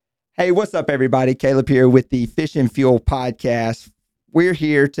Hey, what's up, everybody? Caleb here with the Fish and Fuel podcast. We're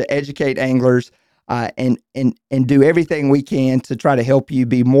here to educate anglers and do everything we can to try to help you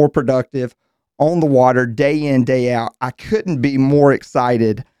be more productive on the water day in, day out. I couldn't be more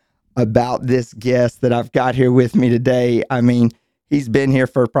excited about this guest that I've got here with me today. I mean, he's been here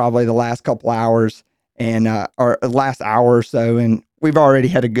for probably the last couple hours or last hour or so, and we've already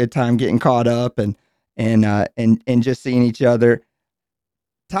had a good time getting caught up and just seeing each other.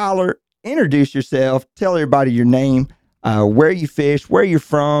 Tyler, introduce yourself. Tell everybody your name, where you fish, where you're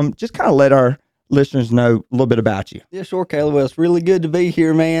from. Just kind of let our listeners know a little bit about you. Yeah, sure, Caleb. Well, it's really good to be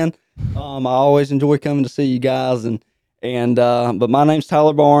here, man. I always enjoy coming to see you guys, but my name's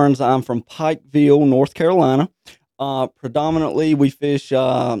Tyler Barnes. I'm from Pikeville, North Carolina. Predominantly, we fish.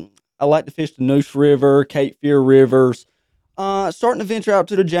 I like to fish the Neuse River, Cape Fear rivers. Starting to venture out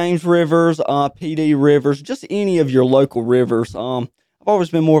to the James rivers, PD rivers, just any of your local rivers. I've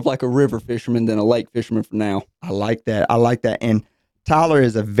always been more of like a river fisherman than a lake fisherman for now. I like that. And Tyler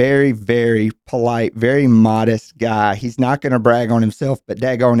is a very, very polite, very modest guy. He's not going to brag on himself, but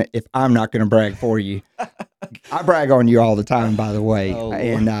daggone it, if I'm not going to brag for you. I brag on you all the time, by the way. Oh,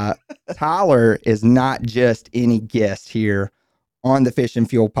 and Tyler is not just any guest here on the Fish and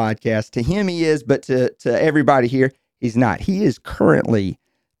Fuel podcast. To him, he is, but to everybody here, he's not. He is currently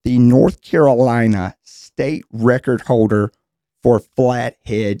the North Carolina state record holder for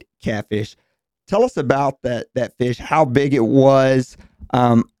flathead catfish. Tell us about that fish, how big it was,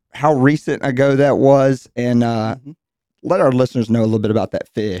 how recent ago that was, and let our listeners know a little bit about that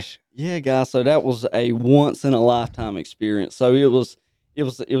fish. Yeah, guys. So that was a once in a lifetime experience. So it was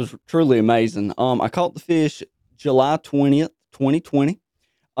truly amazing. I caught the fish July 20th, 2020,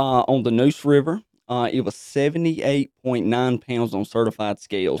 on the Neuse River. It was 78.9 pounds on certified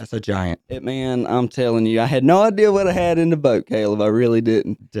scales. That's a giant. Man, I'm telling you, I had no idea what I had in the boat, Caleb. I really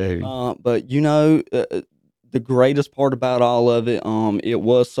didn't. Dude. But the greatest part about all of it, it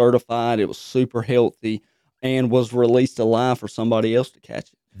was certified. It was super healthy and was released alive for somebody else to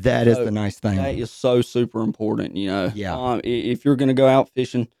catch it. That is the nice thing. That is so super important, Yeah. If you're going to go out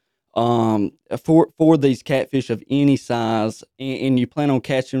fishing, for these catfish of any size, and you plan on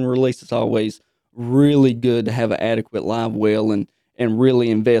catching and release, it's always really good to have an adequate live well and really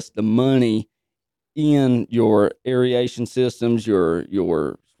invest the money in your aeration systems, your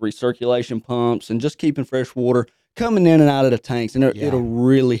recirculation pumps, and just keeping fresh water coming in and out of the tanks, and it'll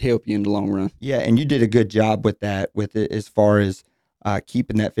really help you in the long run. Yeah, and you did a good job with it as far as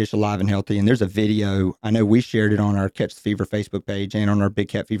keeping that fish alive and healthy. And there's a video, I know we shared it on our Catch the Fever Facebook page and on our Big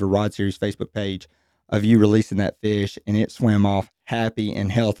Cat Fever Rod Series Facebook page of you releasing that fish, and it swam off happy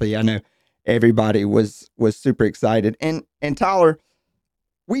and healthy. I know everybody was super excited. And Tyler,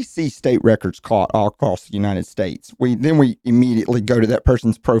 we see state records caught all across the United States. We immediately go to that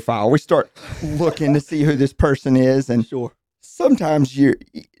person's profile. We start looking to see who this person is. And sure, sometimes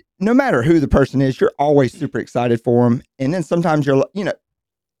no matter who the person is, you're always super excited for them. And then sometimes you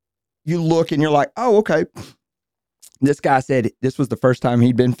look and you're like, oh, okay, this guy said this was the first time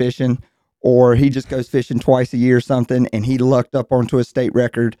he'd been fishing, or he just goes fishing twice a year or something, and he lucked up onto a state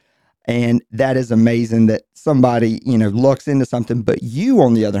record. And that is amazing that somebody, looks into something. But you,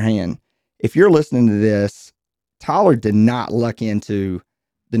 on the other hand, if you're listening to this, Tyler did not luck into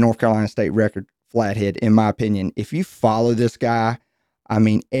the North Carolina state record flathead, in my opinion. If you follow this guy, I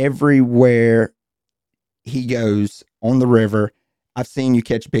mean, everywhere he goes on the river, I've seen you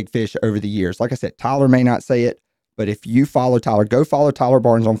catch big fish over the years. Like I said, Tyler may not say it, but if you follow Tyler, go follow Tyler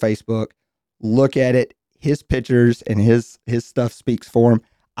Barnes on Facebook, look at it. His pictures and his stuff speaks for him.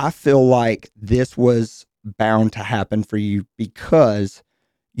 I feel like this was bound to happen for you because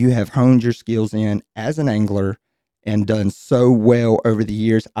you have honed your skills in as an angler and done so well over the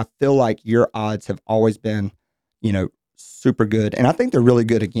years. I feel like your odds have always been, super good. And I think they're really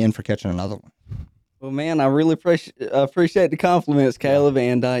good again for catching another one. Well, man, I really appreciate the compliments, Caleb.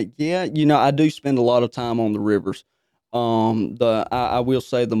 And I do spend a lot of time on the rivers. I will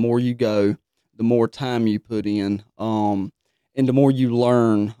say the more you go, the more time you put in. And the more you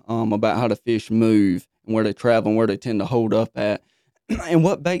learn about how the fish move and where they travel and where they tend to hold up at and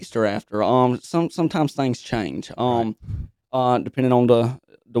what baits they're after. Sometimes things change depending on the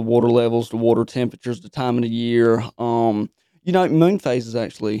water levels, the water temperatures, the time of the year. Moon phases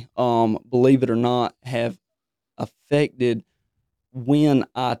actually, believe it or not, have affected when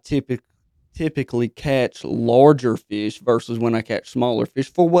I typically catch larger fish versus when I catch smaller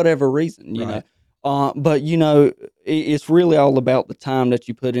fish for whatever reason, you know. But it's really all about the time that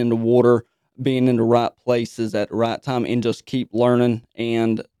you put in the water, being in the right places at the right time, and just keep learning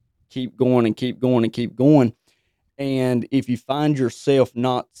and keep going and keep going and keep going. And if you find yourself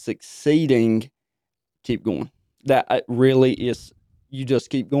not succeeding, keep going. That really is, you just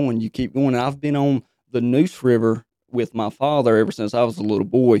keep going. You keep going. I've been on the Neuse River with my father ever since I was a little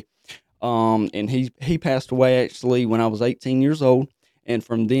boy. And he passed away actually when I was 18 years old. And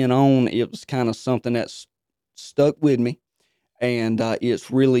from then on, it was kind of something that's stuck with me. And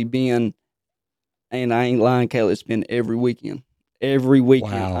it's really been, and I ain't lying, Kayla, it's been every weekend. Every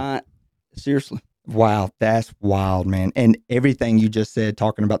weekend. Wow. Seriously. Wow, that's wild, man. And everything you just said,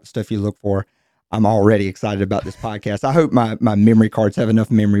 talking about the stuff you look for, I'm already excited about this podcast. I hope my memory cards have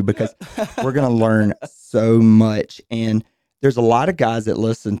enough memory because we're going to learn so much. And there's a lot of guys that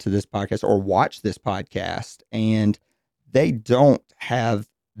listen to this podcast or watch this podcast, and they don't have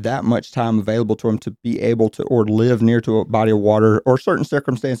that much time available to them to be able to or live near to a body of water or certain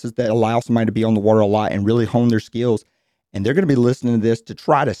circumstances that allow somebody to be on the water a lot and really hone their skills. And they're going to be listening to this to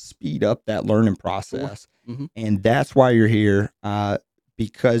try to speed up that learning process. Sure. Mm-hmm. And that's why you're here,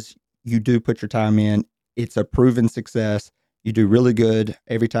 because you do put your time in. It's a proven success. You do really good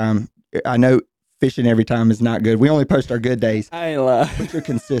every time. I know fishing every time is not good. We only post our good days. I ain't lying. But you're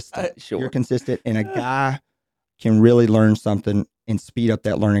consistent. Sure. You're consistent. And a guy can really learn something and speed up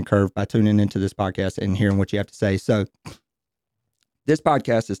that learning curve by tuning into this podcast and hearing what you have to say. So this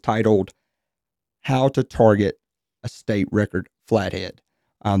podcast is titled How to Target a State Record Flathead.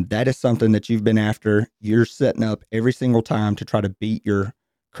 That is something that you've been after. You're setting up every single time to try to beat your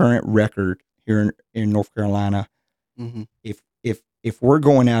current record here in North Carolina. Mm-hmm. If we're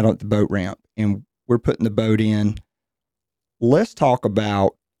going out at the boat ramp and we're putting the boat in, let's talk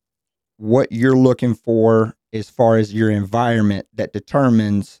about what you're looking for as far as your environment that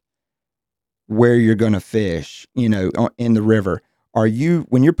determines where you're going to fish, in the river.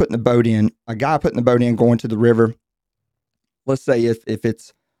 When you're putting the boat in, a guy putting the boat in going to the river, let's say if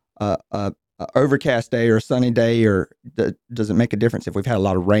it's a overcast day or a sunny day, or does it make a difference if we've had a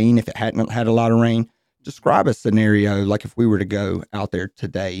lot of rain, if it hadn't had a lot of rain? Describe a scenario like if we were to go out there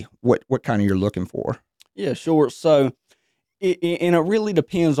today, what kind of you're looking for? Yeah, sure. So, and it really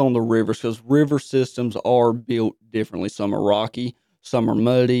depends on the rivers, because river systems are built differently. Some are rocky, some are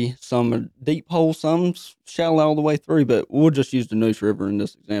muddy, some are deep holes, some shallow all the way through. But we'll just use the Neuse River in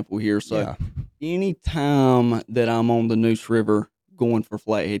this example here. So, any time that I'm on the Neuse River going for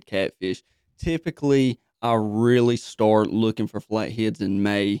flathead catfish, typically I really start looking for flatheads in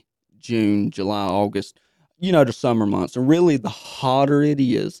May, June, July, August, the summer months. And really, the hotter it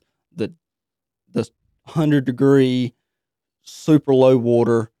is, the 100-degree super low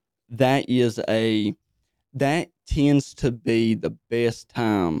water, that tends to be the best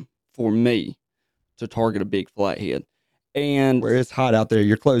time for me to target a big flathead. And where it's hot out there,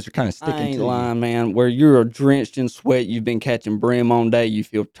 your clothes are kind of sticking to you. I ain't lying, man. Where you're drenched in sweat, you've been catching brim all day, you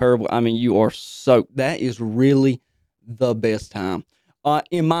feel terrible. I mean, you are soaked. That is really the best time,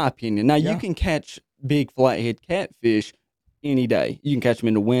 in my opinion. Now, you can catch big flathead catfish any day. You can catch them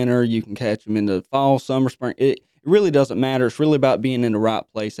in the winter. You can catch them in the fall, summer, spring. It really doesn't matter. It's really about being in the right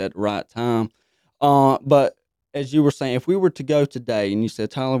place at the right time. But as you were saying, if we were to go today and you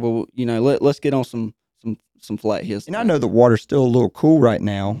said, Tyler, well, let's get on some flatheads. And I know the water's still a little cool right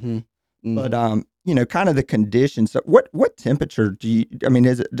now, but kind of the conditions. So what temperature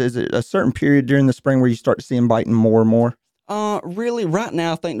is it a certain period during the spring where you start to see them biting more and more? Really, right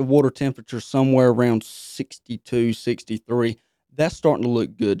now, I think the water temperature is somewhere around 62, 63. That's starting to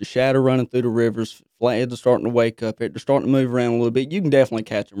look good. The shadow running through the rivers, flatheads are starting to wake up. They're starting to move around a little bit. You can definitely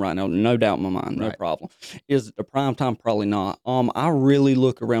catch them right now, no doubt in my mind, no problem. Is it the prime time? Probably not. I really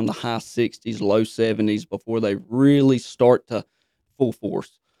look around the high 60s, low 70s before they really start to full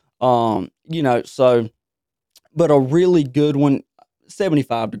force. But a really good one,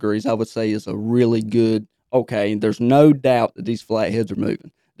 75 degrees, I would say, is a really good. Okay, there's no doubt that these flatheads are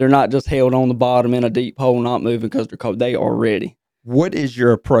moving. They're not just held on the bottom in a deep hole, not moving because they're cold. They are ready. What is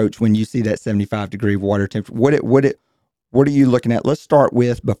your approach when you see that 75-degree water temperature? What are you looking at? Let's start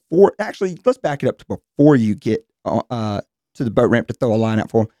with before. Actually, let's back it up to before you get to the boat ramp to throw a line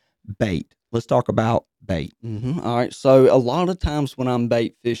out for them. Bait. Let's talk about bait. Mm-hmm. All right. So a lot of times when I'm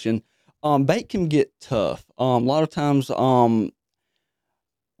bait fishing, bait can get tough. A lot of times,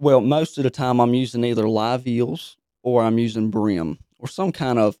 most of the time I'm using either live eels or I'm using brim or some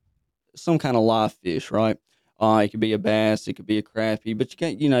kind of live fish, right? It could be a bass, it could be a crappie, but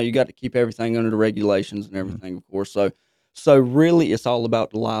you got to keep everything under the regulations and everything, of course. So really, it's all about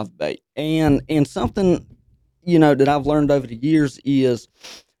the live bait. And something that I've learned over the years is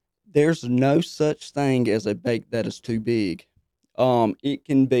there's no such thing as a bait that is too big. It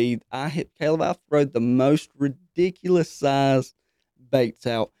can be. Caleb, I've thrown the most ridiculous size baits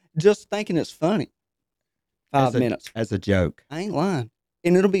out, just thinking it's funny. 5 minutes. As a joke. I ain't lying.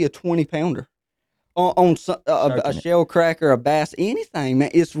 And it'll be a 20-pounder on a Choking shell cracker, a bass, anything,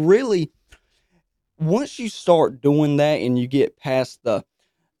 man. It's really, once you start doing that and you get past the,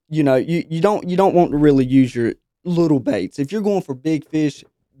 you don't want to really use your little baits. If you're going for big fish,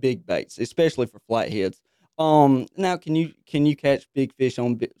 big baits, especially for flatheads. Now can you catch big fish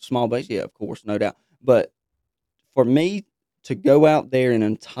on small baits? Yeah, of course, no doubt. But for me to go out there and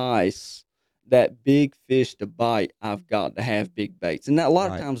entice that big fish to bite, I've got to have big baits. And that, a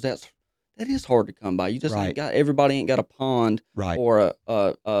lot of times that is hard to come by. You just ain't got, everybody ain't got a pond or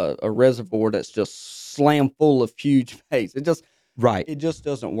a reservoir that's just slam full of huge baits. It just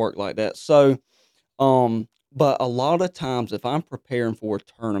doesn't work like that. So, but a lot of times if I'm preparing for a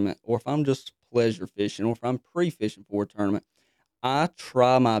tournament, or if I'm just pleasure fishing, or if I'm pre-fishing for a tournament, I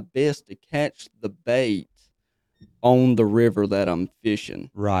try my best to catch the bait on the river that I'm fishing.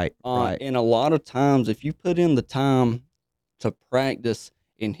 Right. And a lot of times, if you put in the time to practice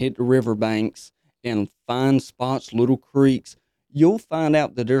and hit the river banks and find spots, little creeks, you'll find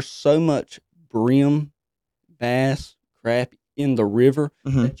out that there's so much brim, bass, crappie in the river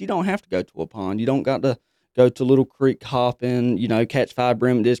that you don't have to go to a pond. You don't got to go to Little Creek hopping, catch 5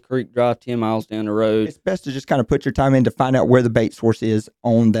 brim at this creek, drive 10 miles down the road. It's best to just kind of put your time in to find out where the bait source is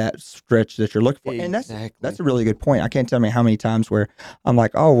on that stretch that you're looking for. Exactly. And that's a really good point. I can't tell me how many times where I'm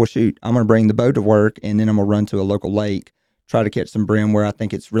like, oh, well, shoot, I'm going to bring the boat to work, and then I'm going to run to a local lake, try to catch some brim where I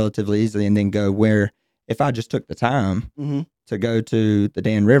think it's relatively easy, and then go where if I just took the time to go to the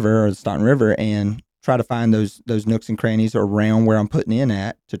Dan River or the Staunton River and try to find those nooks and crannies around where I'm putting in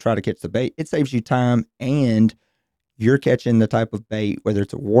at to try to catch the bait. It saves you time, and you're catching the type of bait, whether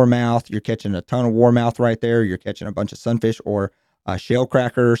it's a warmouth, you're catching a ton of warmouth right there, you're catching a bunch of sunfish or a shell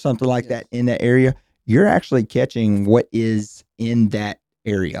cracker or something like that in that area. You're actually catching what is in that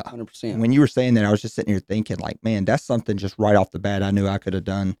area. 100%. When you were saying that, I was just sitting here thinking like, man, that's something just right off the bat I knew I could have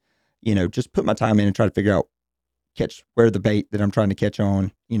done, just put my time in and try to figure out, catch where the bait that I'm trying to catch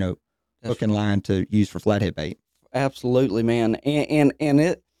on, hook and line to use for flathead bait. Absolutely, man. And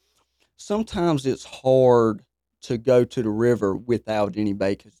it sometimes it's hard to go to the river without any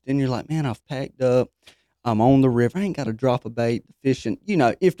bait, because then you're like, man, I've packed up, I'm on the river, I ain't got to drop a bait. The fishing,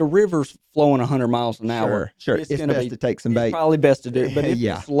 if the river's flowing 100 miles an hour, sure, it's best to take some bait. It's probably best to do it. But if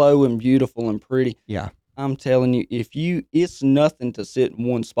it's slow and beautiful and pretty, I'm telling you, it's nothing to sit in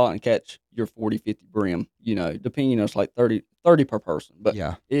one spot and catch your 40, 50 brim, depending, it's like 30 per person. But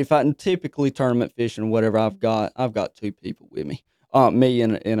if I typically tournament fishing, whatever, I've got 2 people with me, me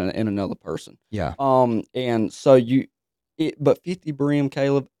and another person. Yeah. And so but 50 brim,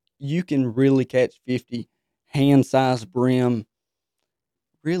 Caleb, you can really catch 50 hand-sized brim,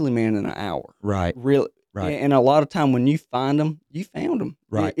 really, man, in an hour. Right. Really. Right. And a lot of time when you find them, you found them.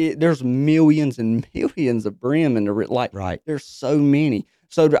 Right. There's millions and millions of brim in the right. There's so many.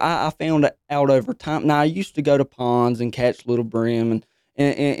 So I found it out over time. Now I used to go to ponds and catch little brim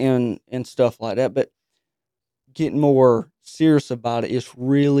and stuff like that, but getting more serious about it, it's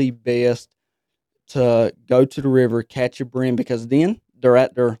really best to go to the river, catch a brim, because then they're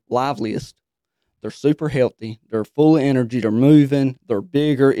at their liveliest. They're super healthy. They're full of energy. They're moving. They're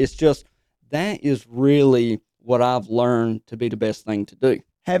bigger. It's just, that is really what I've learned to be the best thing to do.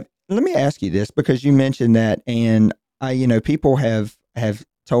 Let me ask you this, because you mentioned that, and people have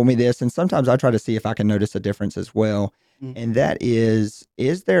told me this, and sometimes I try to see if I can notice a difference as well. And that is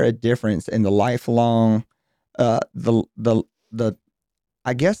there a difference in the lifelong, the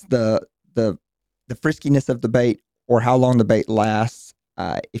I guess the friskiness of the bait, or how long the bait lasts,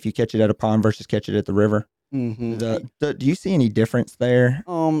 if you catch it at a pond versus catch it at the river? Do you see any difference there?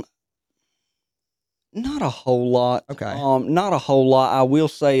 Not a whole lot. Okay. Not a whole lot. I will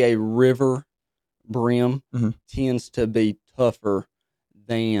say a river brim tends to be tougher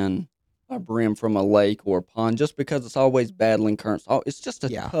than a brim from a lake or a pond, just because it's always battling currents. It's just a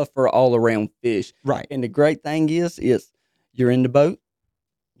tougher all around fish. Right. And the great thing is you're in the boat,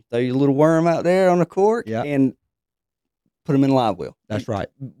 throw your little worm out there on the cork, and put him in live well. That's right.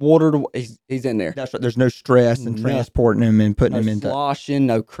 Water, he's in there. That's right. There's no stress in transporting him and putting him into sloshing,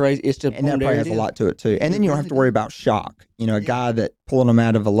 no crazy. It's just, and that probably has a lot to it too. And then you don't have to worry about shock. A guy that pulling them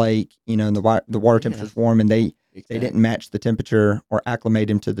out of a lake, and the water temperature's warm, and they didn't match the temperature or acclimate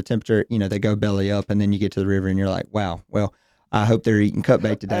him to the temperature. They go belly up, and then you get to the river, and you're like, wow, well, I hope they're eating cut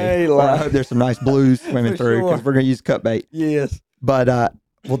bait today, or I hope there's some nice blues swimming through, because we're going to use cut bait. Yes. But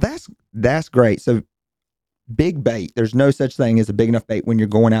well, that's great. So, big bait. There's no such thing as a big enough bait when you're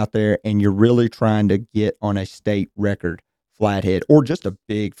going out there and you're really trying to get on a state record flathead, or just a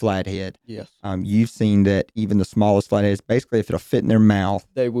big flathead. Yes. You've seen that even the smallest flatheads, basically, if it'll fit in their mouth,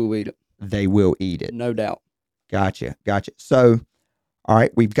 they will eat it. They will eat it. No doubt. Gotcha. Gotcha. So, all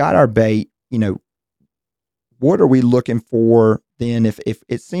right, we've got our bait. What are we looking for then? If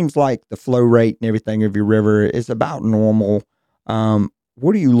it seems like the flow rate and everything of your river is about normal,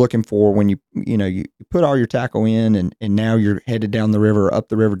 what are you looking for when you put all your tackle in and now you're headed down the river, up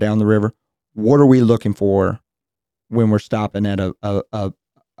the river, down the river? What are we looking for when we're stopping at a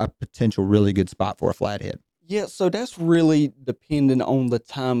potential really good spot for a flathead? Yeah, so that's really dependent on the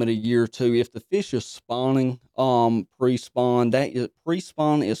time of the year too. If the fish is spawning, pre-spawn,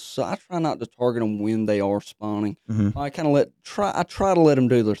 pre-spawn is. So I try not to target them when they are spawning. Mm-hmm. I kind of I try to let them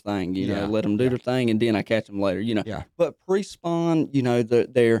do their thing, Yeah. let them do their thing, and then I catch them later, Yeah. But pre-spawn,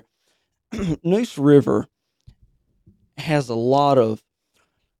 their Noose River has a lot of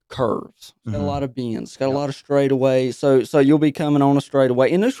curves. It's got a Mm-hmm. lot of bends. It's got a Yep. lot of straightaways. So you'll be coming on a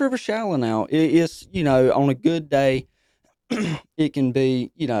straightaway. And this river's shallow now. It's on a good day, it can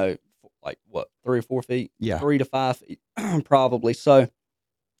be like what 3 or 4 feet, Yeah. 3 to 5 feet, probably. So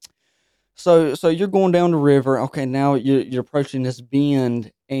you're going down the river. Okay, now you're approaching this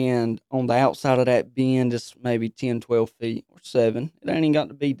bend, and on the outside of that bend is maybe 10, 12 feet or 7. It ain't even got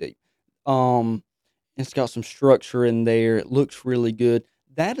to be deep. It's got some structure in there. It looks really good.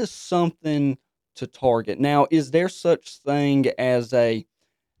 That is something to target. Now, is there such thing as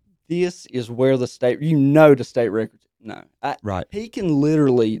this is where the state record? No. Right. He can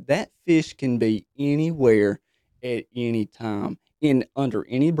literally, that fish can be anywhere at any time, under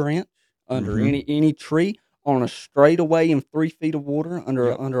any branch, under Mm-hmm. any tree, on a straightaway in 3 feet of water,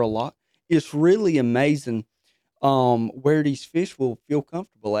 Yep. under a lock. It's really amazing where these fish will feel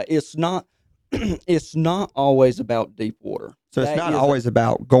comfortable at. It's not it's not always about deep water. So it's That not is always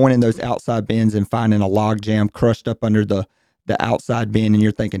about going in those outside bends and finding a log jam crushed up under the outside bend, and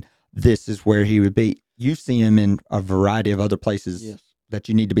you're thinking this is where he would be. You see him in a variety of other places yes, that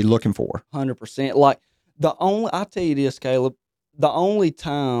you need to be looking for. 100%. Like I'll tell you this, Caleb, the only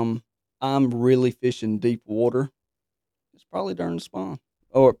time I'm really fishing deep water is probably during the spawn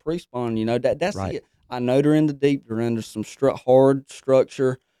or pre-spawn. That's Right. it. I know they're in the deep. They're under some hard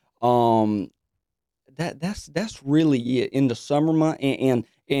structure. Um, that's really it in the summer month, and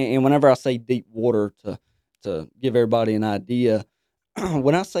whenever I say deep water, to give everybody an idea,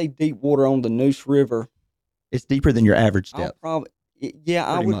 when I say deep water on the Noose River, It's deeper than your average I'll depth, probably I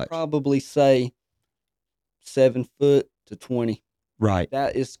pretty would much. probably say 7 foot to 20. Right.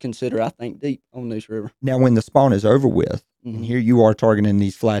 That is considered, I think, deep on Noose River. Now, when the spawn is over with, and Hmm. here you are targeting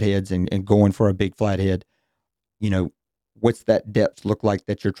these flatheads and going for a big flathead, what's that depth look like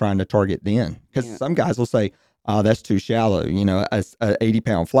that you're trying to target then? Because Yeah. some guys will say, oh, that's too shallow. A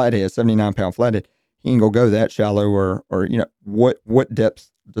 80-pound flathead, 79-pound flathead, he ain't gonna go that shallow, or what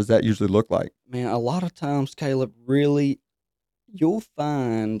depths does that usually look like? Man, a lot of times, Caleb, really, you'll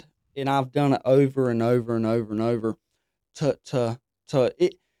find, and I've done it over and over and over and over, to to to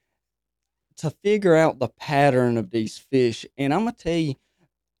it to figure out the pattern of these fish. And I'm gonna tell you,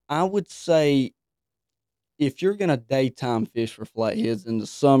 I would say if you're gonna daytime fish for flatheads in the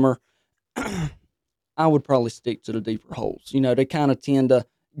summer, I would probably stick to the deeper holes. They kind of tend to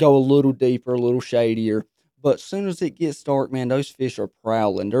go a little deeper, a little shadier. But as soon as it gets dark, man, those fish are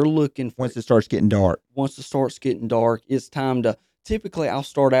prowling. They're looking for Once it starts getting dark. Once it starts getting dark, it's time to. Typically, I'll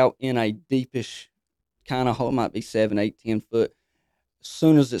start out in a deepish kind of hole. It might be 7, 8, 10 foot. As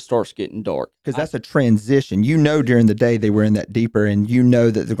soon as it starts getting dark, Because that's a transition. During the day they were in that deeper, and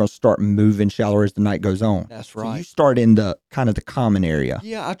that they're going to start moving shallower as the night goes on. That's So right. you start in the kind of the common area.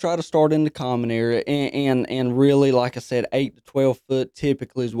 Yeah, I try to start in the common area, and really, like I said, 8 to 12 foot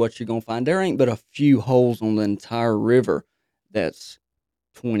typically is what you're gonna find. There ain't but a few holes on the entire river that's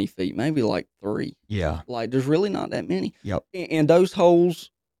 20 feet, maybe like 3. Yeah. Like there's really not that many. Yep. And those holes,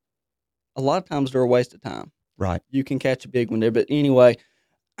 a lot of times they're a waste of time. Right. You can catch a big one there, but anyway,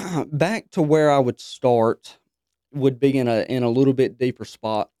 back to where I would start would be in a little bit deeper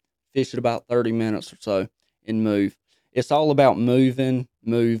spot, fish at about 30 minutes or so, and move. It's all about moving,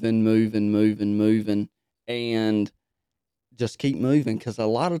 and just keep moving. Because a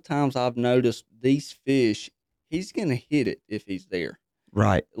lot of times I've noticed these fish, he's gonna hit it if he's there.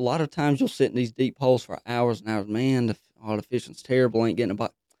 Right. A lot of times you'll sit in these deep holes for hours and hours. Man, the fishing's terrible. Ain't getting a bite.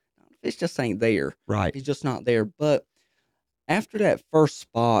 The fish just ain't there. Right. He's just not there. But after that first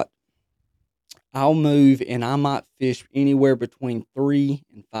spot, I'll move and I might fish anywhere between 3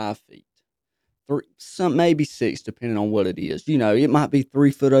 and 5 feet. Maybe 6, depending on what it is. It might be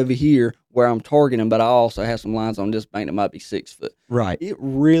 3 foot over here where I'm targeting, but I also have some lines on this bank that might be 6 foot. Right. It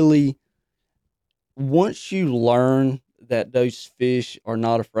really, once you learn that those fish are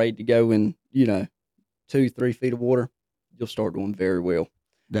not afraid to go in, 2, 3 feet of water, you'll start doing very well.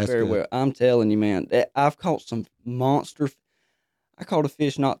 That's very good. well. I'm telling you, man, I've caught some monster. I caught a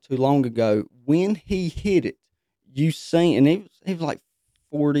fish not too long ago. When he hit it, you seen, and he was like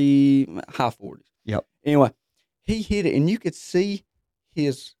 40, high 40s. Yep. Anyway, he hit it, and you could see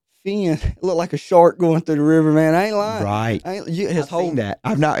his fin. It looked like a shark going through the river, man. I ain't lying. Right. His I've whole seen that.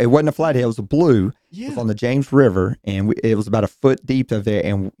 I've not. It wasn't a flathead. It was a blue. It was yeah. on the James River, and it was about a foot deep of there,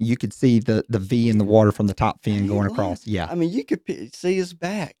 and you could see the V in the water from the top fin going across. Yeah. I mean, you could see his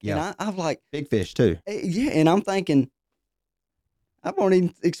back. Yeah. And I'm like, Big fish too. yeah. And I'm thinking, I wasn't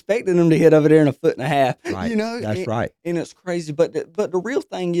even expecting him to hit over there in a foot and a half. Right. You know, That's right. And it's crazy. But the real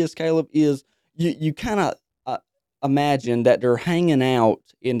thing is, Caleb, is you kind of imagine that they're hanging out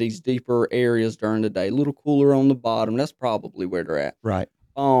in these deeper areas during the day, a little cooler on the bottom. That's probably where they're at. Right.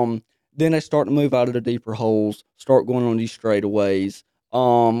 Then they start to move out of the deeper holes, start going on these straightaways,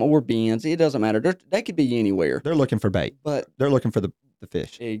 or bends. It doesn't matter. They could be anywhere. They're looking for bait, But they're looking for the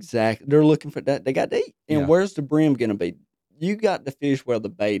fish. exactly, they're looking for that. They got to eat. And Yeah. where's the brim going to be? You got the fish where the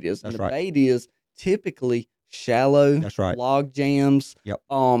bait is. And That's the right. bait is typically shallow, That's right. log jams. Yep.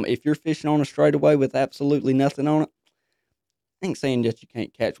 If you're fishing on a straightaway with absolutely nothing on it, I ain't saying that you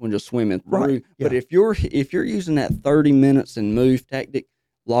can't catch one just swimming through. Right. But Yeah. if you're using that 30 minutes and move tactic,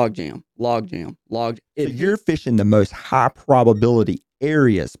 log jam. So you're fishing the most high probability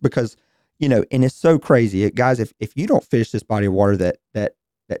areas because, and it's so crazy. Guys, if you don't fish this body of water that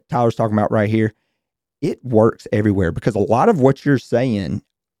Tyler's talking about right here, it works everywhere because a lot of what you're saying,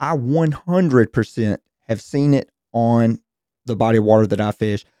 I 100% have seen it on the body of water that I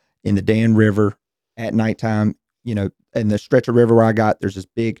fish in the Dan River at nighttime, in the stretch of river where I got, there's this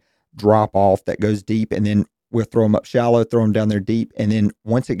big drop off that goes deep, and then we'll throw them up shallow, throw them down there deep. And then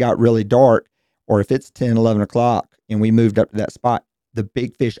once it got really dark, or if it's 10, 11 o'clock and we moved up to that spot, the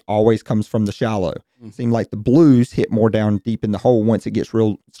big fish always comes from the shallow. It seemed like the blues hit more down deep in the hole. Once it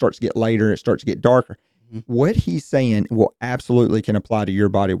starts to get later, it starts to get darker. What he's saying will absolutely can apply to your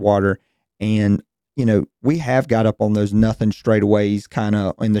body of water. And, we have got up on those nothing straightaways kind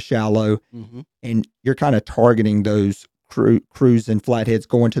of in the shallow, and you're kind of targeting those crews and flatheads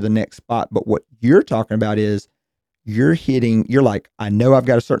going to the next spot. But what you're talking about is you're like, I know I've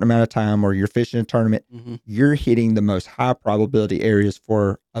got a certain amount of time, or you're fishing a tournament. You're hitting the most high probability areas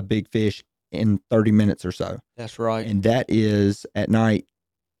for a big fish in 30 minutes or so. That's right. And that is at night,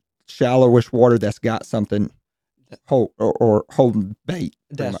 shallowish water that's got something or holding bait.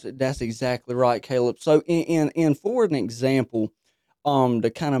 That's exactly right, Caleb. So in for an example,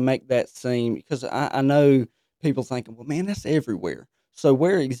 to kind of make that seem, because I know people thinking, well, man, that's everywhere. So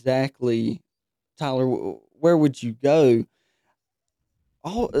where exactly, Tyler, where would you go?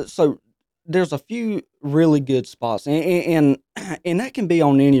 So there's a few really good spots, and that can be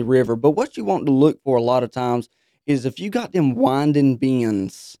on any river. But what you want to look for a lot of times is if you got them winding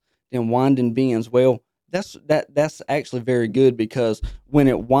bends. Well, that's actually very good, because when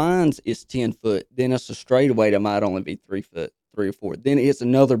it winds, it's 10 foot. Then it's a straightaway that might only be 3 foot, 3 or 4. Then it's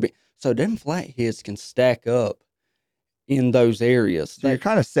another bend. So them flatheads can stack up in those areas. So you're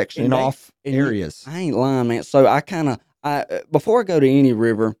kind of sectioning off areas. I ain't lying, man. So I before I go to any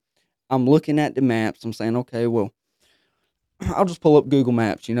river, I'm looking at the maps. I'm saying, okay, well, I'll just pull up Google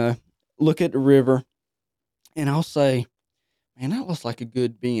Maps, look at the river, and I'll say, man, that looks like a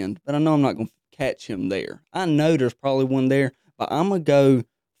good bend, but I know I'm not going to catch him there. I know there's probably one there, but I'm going to go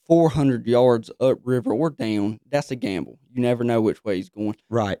 400 yards upriver or down. That's a gamble. You never know which way he's going.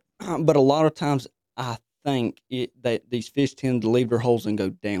 Right. But a lot of times I think that these fish tend to leave their holes and go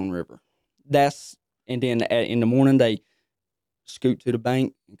downriver. And then in the morning they scoot to the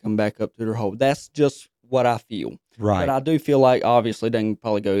bank and come back up to their hole. That's just what I feel. Right. But I do feel like obviously they can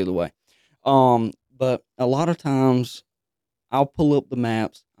probably go either way. But a lot of times I'll pull up the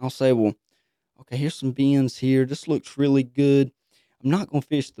maps. I'll say, well, okay, here's some bends here. This looks really good. I'm not going to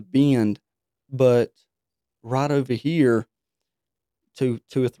fish the bend, but right over here,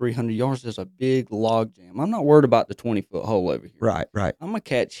 200 or 300 yards, there's a big log jam. I'm not worried about the 20-foot hole over here. Right. I'm going to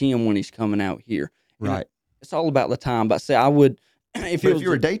catch him when he's coming out here. Right. It's all about the time. But say I would, if you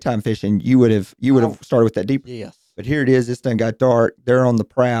were daytime fishing, you would have started with that deeper. Yes. But here it is. It's done got dark. They're on the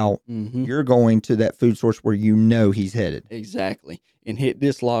prowl. You're going to that food source where he's headed. Exactly. And hit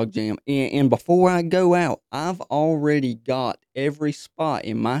this log jam. And before I go out, I've already got every spot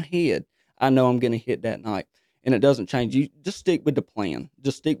in my head I know I'm going to hit that night. And it doesn't change. You just stick with the plan.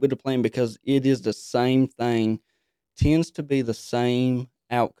 Because it is the same thing. Tends to be the same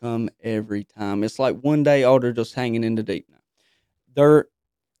outcome every time. It's like one day, they're just hanging in the deep now. They're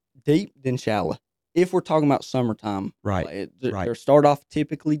deep, then shallow. If we're talking about summertime, right. They start off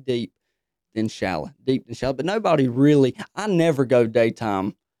typically deep, then shallow, deep, then shallow. But nobody really, I never go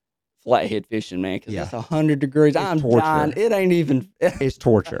daytime flathead fishing, man, because Yeah. it's 100 degrees. It's I'm torture. dying. It ain't even. It's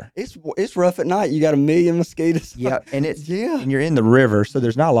torture. It's rough at night. You got a million mosquitoes. Yeah, and it's Yeah. and you're in the river, so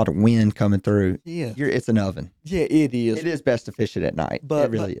there's not a lot of wind coming through. Yeah. It's an oven. Yeah, it is. It is best to fish it at night. But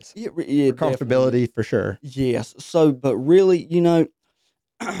It really is. It For definitely is. comfortability, for sure. Yes. So, but really,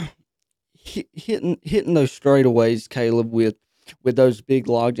 hitting those straightaways, Caleb, with those big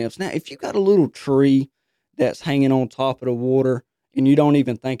log jams. Now, if you got a little tree that's hanging on top of the water and you don't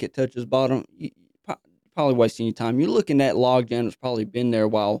even think it touches bottom, you probably wasting your time. You're looking at log jam that's probably been there a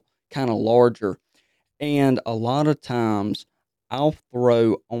while, kind of larger. And a lot of times I'll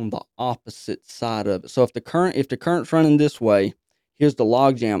throw on the opposite side of it. So if the current's running this way, here's the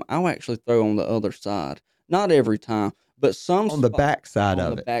log jam, I'll actually throw on the other side. Not every time, but some On the back side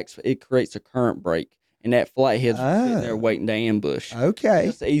of it. It creates a current break, and that flathead's sitting there waiting to ambush. Okay.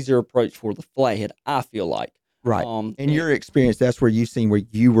 It's an easier approach for the flathead, I feel like. Right. In your experience, that's where you've seen where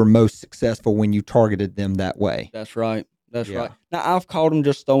you were most successful when you targeted them that way. That's right. That's Yeah. right. Now I've caught them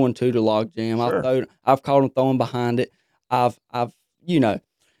just throwing to the log jam. Sure. I've caught them throwing behind it. I've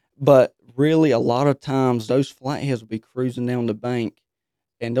but really a lot of times those flatheads will be cruising down the bank,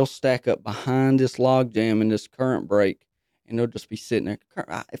 and they'll stack up behind this log jam and this current break, and they'll just be sitting there.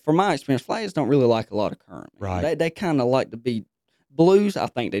 From my experience, flatheads don't really like a lot of current. Man. Right. They kind of like to be blues. I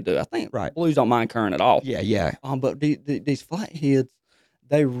think they do. I think blues don't mind current at all. Yeah, yeah. But these flatheads,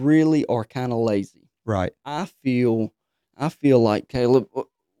 they really are kind of lazy. Right. I feel like, Caleb,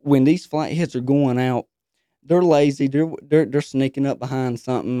 when these flatheads are going out, they're lazy. They're sneaking up behind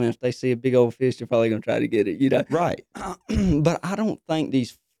something. And if they see a big old fish, they're probably going to try to get it, Right. But I don't think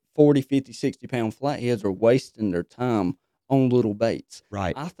these 40, 50, 60-pound flatheads are wasting their time on little baits.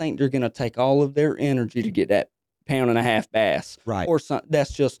 Right. I think they're going to take all of their energy to get that pound-and-a-half bass. Right. Or something.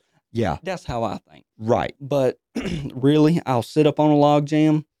 That's how I think. Right. But really, I'll sit up on a log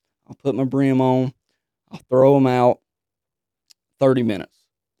jam. I'll put my brim on. I'll throw them out 30 minutes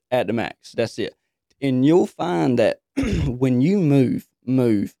at the max. That's it. And you'll find that when you move,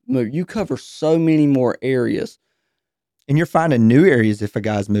 you cover so many more areas. And you're finding new areas if a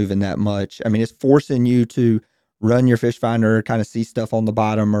guy's moving that much. I mean, it's forcing you to run your fish finder, kind of see stuff on the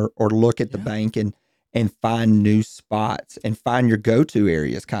bottom or look at the bank and find new spots and find your go-to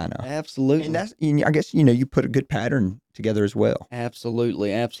areas kind of. Absolutely. And that's, I guess, you put a good pattern together as well.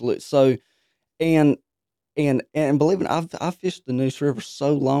 Absolutely. So, and believe it, I've fished the Neuse River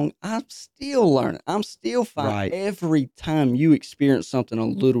so long, I'm still learning. I'm still finding every time you experience something a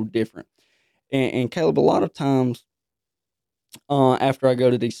little different. And Caleb, a lot of times, after I go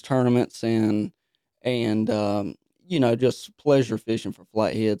to these tournaments and just pleasure fishing for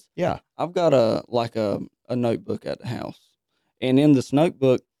flatheads. Yeah. I've got a notebook at the house. And in this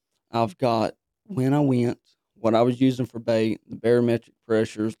notebook, I've got when I went, what I was using for bait, the barometric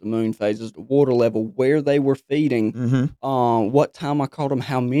pressures, the moon phases, the water level, where they were feeding, what time I caught them,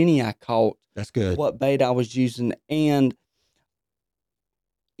 how many I caught. That's good. What bait I was using. And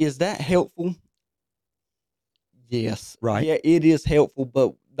is that helpful? Yes. Right. Yeah, it is helpful.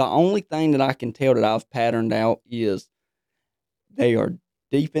 But the only thing that I can tell that I've patterned out is they are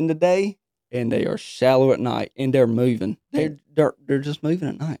deep in the day and they are shallow at night, and they're moving. They're just moving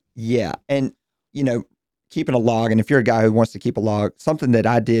at night. Yeah. And, keeping a log, and if you're a guy who wants to keep a log, something that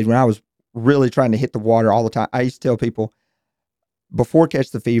I did when I was really trying to hit the water all the time, I used to tell people, before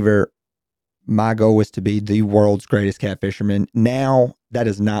Catch the Fever, my goal was to be the world's greatest catfisherman. Now, that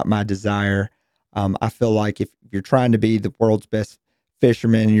is not my desire. I feel like if you're trying to be the world's best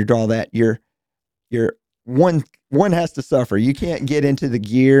fisherman and you do all that, you're one has to suffer. You can't get into the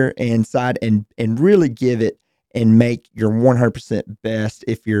gear and side and really give it and make your 100% best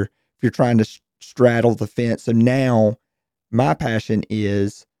if you're trying to straddle the fence. So now my passion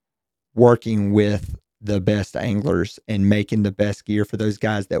is working with the best anglers and making the best gear for those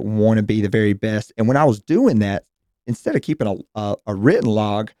guys that want to be the very best. And when I was doing that, instead of keeping a written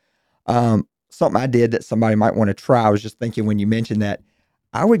log, something I did that somebody might want to try, I was just thinking when you mentioned that,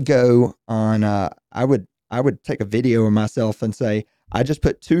 I would go on, I would take a video of myself and say, I just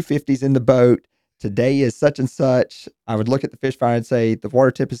put 250s in the boat. Today is such and such. I would look at the fish finder and say, the water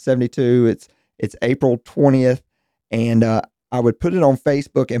tip is 72. It's April 20th. And I would put it on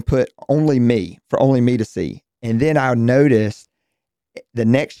Facebook and put only me to see. And then I noticed the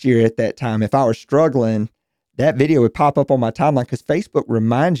next year at that time, if I was struggling, that video would pop up on my timeline because Facebook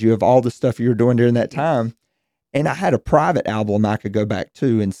reminds you of all the stuff you were doing during that time. And I had a private album I could go back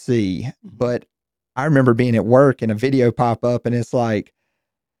to and see. But I remember being at work and a video pop up and it's like,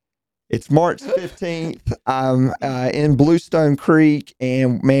 it's March 15th. I'm in Bluestone Creek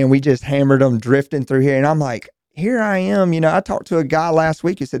and man, we just hammered them drifting through here. And I'm like, here I am. I talked to a guy last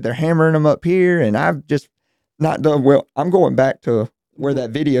week who said they're hammering them up here, and I've just not done well. I'm going back to where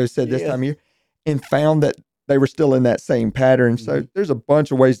that video said this time of year and found that they were still in that same pattern. So there's a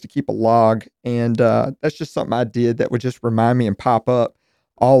bunch of ways to keep a log, and that's just something I did that would just remind me and pop up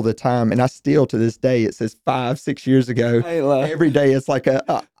all the time. And I still, to this day, it says 5-6 years ago. Every day it's like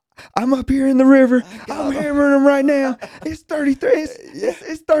I'm up here in the river. I'm hammering them right now. It's 33.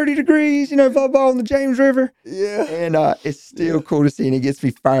 It's 30 degrees, blah, blah, on the James River. Yeah. And it's still cool to see, and it gets me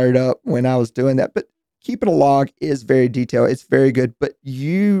fired up when I was doing that. But keeping a log is very detailed. It's very good. But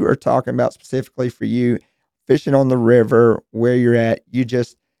you are talking about specifically for you, fishing on the river, where you're at. You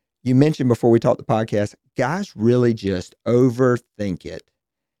mentioned before we talked the podcast, guys really just overthink it.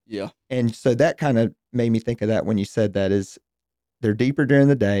 Yeah. And so that kind of made me think of that when you said that is they're deeper during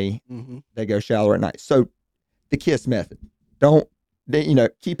the day. They go shallower at night. So the KISS method,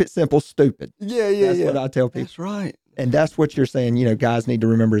 keep it simple, stupid. Yeah. That's what I tell people. That's right. And that's what you're saying, guys need to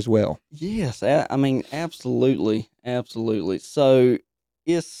remember as well. Yes. I mean, absolutely. Absolutely. So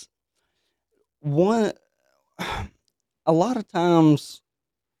it's one, a lot of times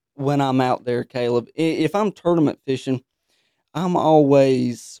when I'm out there, Caleb, if I'm tournament fishing, I'm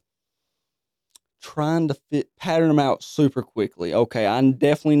always trying to pattern them out super quickly. Okay, I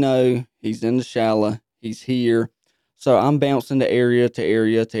definitely know he's in the shallow. He's here. So I'm bouncing to area to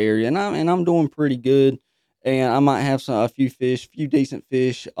area to area, and I'm doing pretty good. And I might have a few decent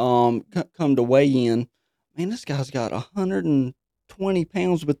fish come to weigh in. Man, this guy's got 120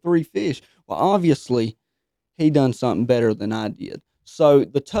 pounds with 3 fish. Well, obviously, he done something better than I did. So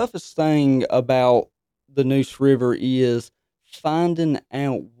the toughest thing about the Noose River is finding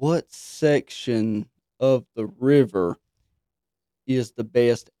out what section of the river is the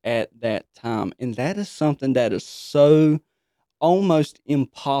best at that time. And that is something that is so almost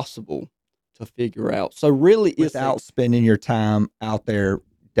impossible to figure out. So really, without spending your time out there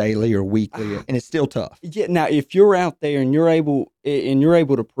daily or weekly, and it's still tough. Yeah. Now, if you're out there and you're able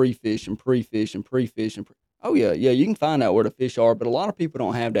to pre-fish and pre-fish and pre-fish oh yeah, you can find out where the fish are. But a lot of people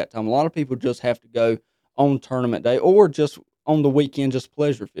don't have that time. A lot of people just have to go on tournament day or just on the weekend, just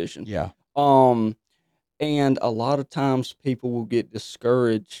pleasure fishing. Yeah. And a lot of times people will get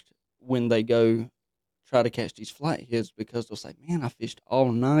discouraged when they go try to catch these flatheads because they'll say, man, I fished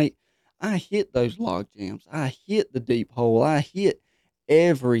all night. I hit those log jams. I hit the deep hole. I hit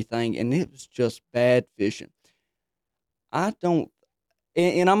everything. And it was just bad fishing. I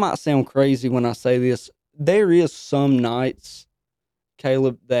might sound crazy when I say this. There is some nights,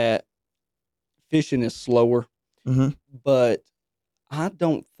 Caleb, that fishing is slower. But I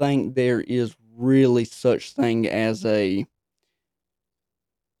don't think there is really such thing as the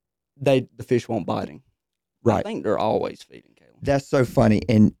fish won't biting. Right. I think they're always feeding, Caleb. That's so funny.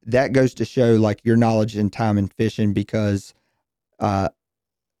 And that goes to show like your knowledge and time in fishing because I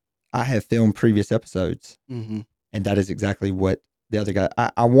have filmed previous episodes and that is exactly what the other guy,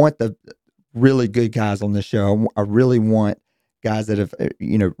 I want the really good guys on this show. I really want guys that have,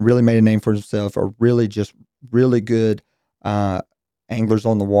 really made a name for themselves or really just really good anglers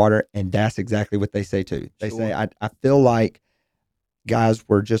on the water. And that's exactly what they say too. They say, I feel like guys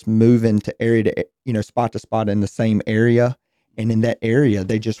were just moving to area to, spot to spot in the same area. And in that area,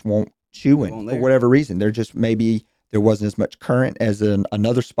 they just won't chew in for whatever reason. They're just, maybe there wasn't as much current as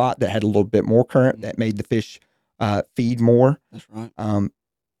another spot that had a little bit more current that made the fish feed more. That's right.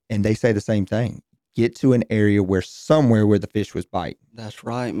 And they say the same thing. Get to an area somewhere where the fish was biting. That's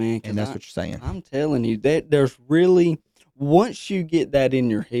right, man. And that's what you're saying. I'm telling you that there's really, once you get that in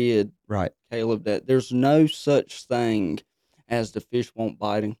your head, right, Caleb, that there's no such thing as the fish won't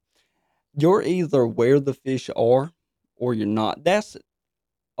biting. You're either where the fish are or you're not. That's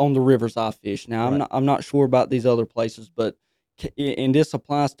on the rivers I fish. Now, right. I'm not sure about these other places, but and this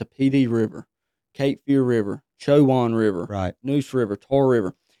applies to PD River, Cape Fear River, Chowan River, right, Noose River, Tar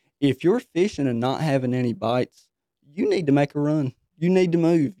River. If you're fishing and not having any bites, you need to make a run. You need to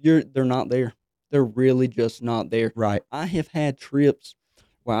move. They're not there. They're really just not there. Right. I have had trips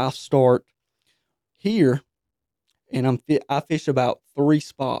where I start here and I fish about 3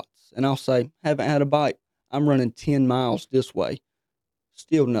 spots and I'll say, haven't had a bite. I'm running 10 miles this way.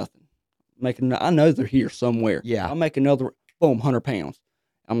 Still nothing. I know they're here somewhere. Yeah. I'll make another, boom, 100 pounds.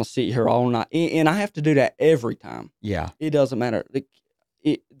 I'm going to sit here all night. And I have to do that every time. Yeah. It doesn't matter.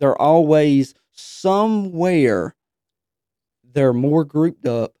 They're always somewhere. They're more grouped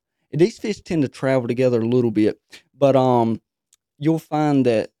up. And these fish tend to travel together a little bit. But you'll find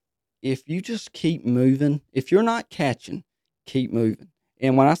that if you just keep moving, if you're not catching, keep moving.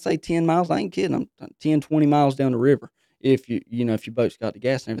 And when I say 10 miles, I ain't kidding. I'm 10, 20 miles down the river. if if your boat's got the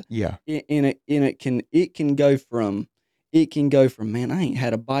gas and everything. Yeah. It can go from man, I ain't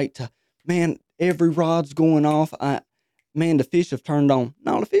had a bite to man, every rod's going off. Man, the fish have turned on.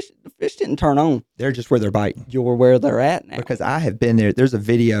 No, the fish didn't turn on. They're just where they're biting. You're where they're at now. Because I have been there. There's a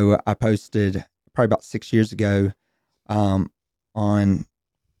video I posted probably about 6 years ago on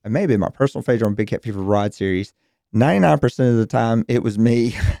maybe my personal page on Big Cat Fever Rod Series. 99% of the time, it was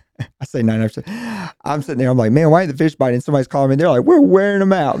me. I say 99%. I'm sitting there. I'm like, man, why ain't the fish biting? Somebody's calling me. They're like, we're wearing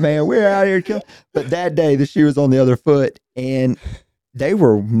them out, man. We're out here killing. But that day, the shoe was on the other foot, and they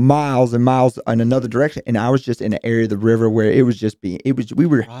were miles and miles in another direction. And I was just in an area of the river where we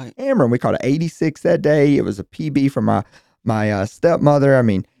were hammering. We caught an 86 that day. It was a PB from my stepmother. I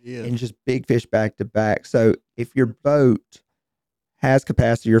mean, and just big fish back to back. So if your boat has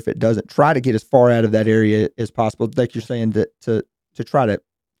capacity, or if it doesn't, try to get as far out of that area as possible. Like you're saying, to try to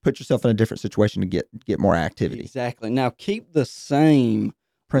put yourself in a different situation to get more activity. Exactly. Now keep the same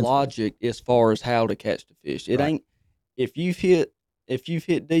logic as far as how to catch the fish. It ain't if you've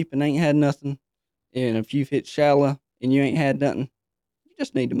hit deep and ain't had nothing, and if you've hit shallow and you ain't had nothing, you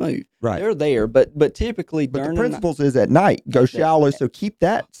just need to move. Right. They're there, but typically the principles is at night go shallow. So keep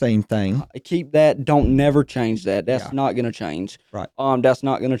that same thing. Keep that. Don't never change that. That's not going to change. Right. That's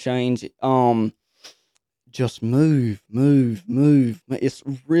not going to change. Just move. It's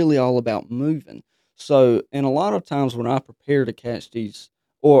really all about moving. So, and a lot of times when I prepare to catch these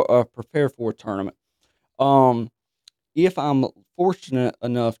or prepare for a tournament, if I'm fortunate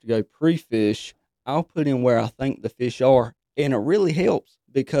enough to go pre-fish, I'll put in where I think the fish are. And it really helps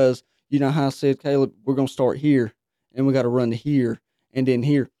because you know how I said, Caleb, we're going to start here and we got to run to here and then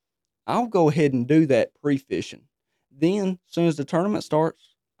here. I'll go ahead and do that pre-fishing. Then as soon as the tournament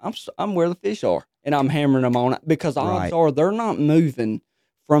starts, I'm where the fish are and I'm hammering them on it because odds are they're not moving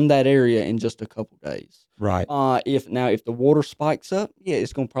from that area in just a couple days. Right. If the water spikes up,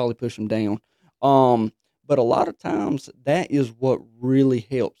 it's going to probably push them down. But a lot of times that is what really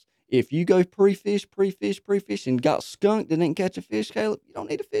helps. If you go pre-fish, and got skunked and didn't catch a fish, Caleb, you don't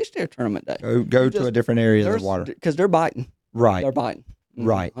need to fish there tournament day. Go to a different area of the water. Because they're biting. Right. They're biting.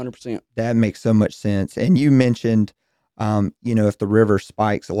 Right. 100%. That makes so much sense. And you mentioned, if the river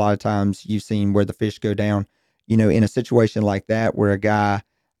spikes, a lot of times you've seen where the fish go down, in a situation like that where a guy,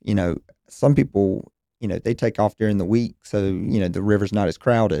 some people, they take off during the week. So, the river's not as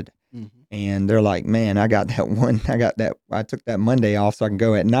crowded. Mm-hmm. And they're like, man, I took that Monday off so I can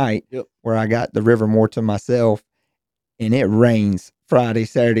go at night where I got the river more to myself, and it rains Friday,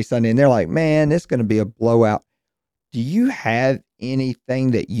 Saturday, Sunday. And they're like, man, it's going to be a blowout. Do you have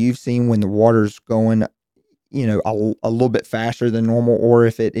anything that you've seen when the water's going, a little bit faster than normal, or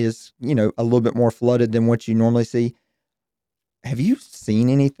if it is, a little bit more flooded than what you normally see? Have you seen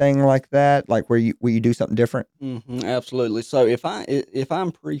anything like that? Like where you do something different? Mm-hmm, absolutely. So if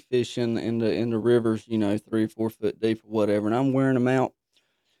I'm pre-fishing in the rivers, 3 or 4 foot deep or whatever, and I'm wearing them out,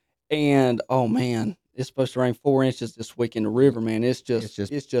 and oh man, it's supposed to rain 4 inches this week in the river, man. It's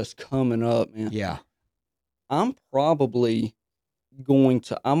just coming up, man. Yeah. I'm probably I'm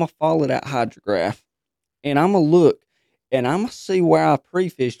gonna follow that hydrograph, and I'm gonna look, and I'm gonna see where I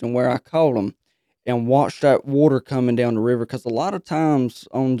pre-fished and where I caught them. And watch that water coming down the river, because a lot of times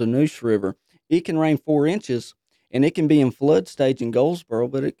on the Neuse River, it can rain 4 inches, and it can be in flood stage in Goldsboro,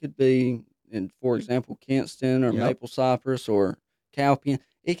 but it could be in, for example, Kinston or Maple Cypress or Cowpen.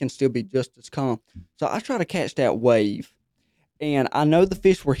 It can still be just as calm. So I try to catch that wave, and I know the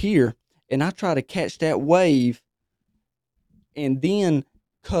fish were here, and I try to catch that wave, and then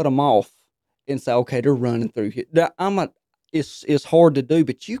cut them off and say, okay, they're running through here. It's hard to do,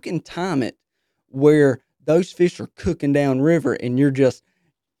 but you can time it where those fish are cooking down river and you're just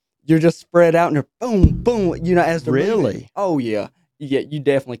spread out and they're boom, boom, as they're really moving. Oh yeah, you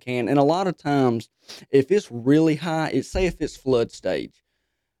definitely can. And a lot of times, if it's really high, if it's flood stage,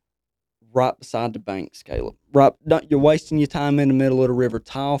 right beside the banks, Caleb. You're wasting your time in the middle of the river.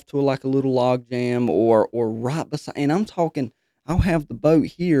 Tie off to like a little log jam or right beside. And I'm talking, I'll have the boat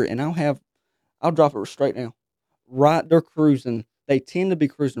here and I'll drop it straight down. Right, they're cruising. They tend to be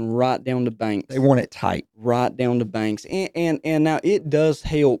cruising right down the banks. They want it tight. Right down the banks. And now it does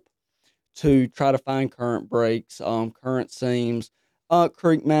help to try to find current breaks, current seams,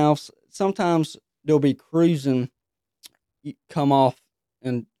 creek mouths. Sometimes they'll be cruising, come off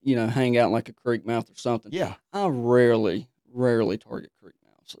and, hang out like a creek mouth or something. Yeah. I rarely target creek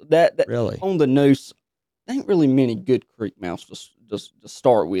mouths. That really? On the Neuse, there ain't really many good creek mouths to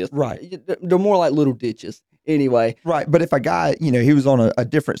start with. Right. They're more like little ditches. Anyway. Right. But if a guy, he was on a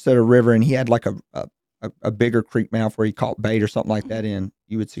different set of river and he had like a a bigger creek mouth where he caught bait or something like that in,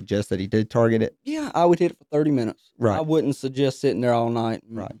 you would suggest that he did target it? Yeah, I would hit it for 30 minutes. Right. I wouldn't suggest sitting there all night.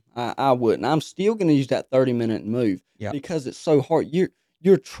 Right. I wouldn't. I'm still going to use that 30-minute move because it's so hard.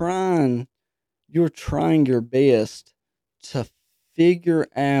 You're trying your best to figure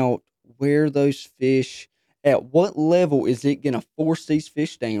out where those fish, at what level is it going to force these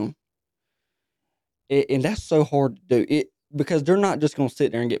fish down. And that's so hard to do. Because they're not just going to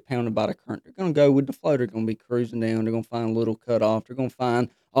sit there and get pounded by the current. They're going to go with the flow. They're going to be cruising down. They're going to find a little cut off. They're going to find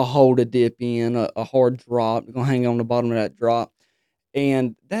a hole to dip in, a hard drop. They're going to hang on the bottom of that drop.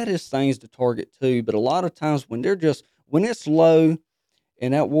 And that is things to target too. But a lot of times when it's low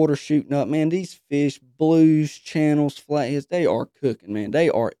and that water's shooting up, man, these fish, blues, channels, flatheads, they are cooking, man. They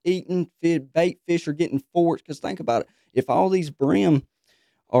are eating. Bait fish are getting forked. Because think about it. If all these brim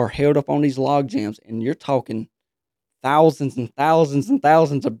are held up on these log jams, and you're talking thousands and thousands and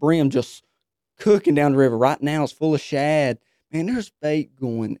thousands of brim just cooking down the river. Right now it's full of shad. Man, there's bait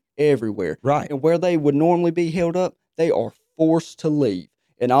going everywhere. Right. And where they would normally be held up, they are forced to leave.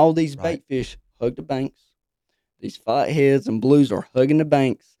 And all these bait fish hug the banks. These flatheads and blues are hugging the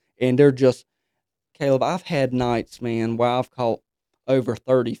banks. And they're just, Caleb, I've had nights, man, where I've caught over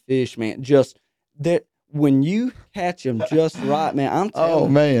 30 fish, man. Just that when you catch them just right, man, I'm telling you,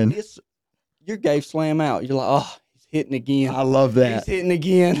 man, your gave slam out. You're like, oh, he's hitting again. I love that. He's hitting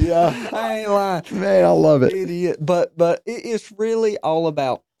again. Yeah. I ain't lying. Man, I love it. Idiot. But it's really all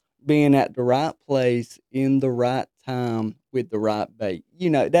about being at the right place in the right time with the right bait. You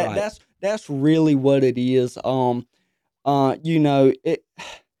know, that's really what it is. You know,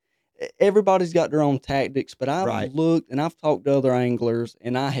 everybody's got their own tactics, but I've looked and I've talked to other anglers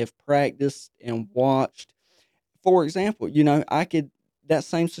and I have practiced and watched. For example, you know, that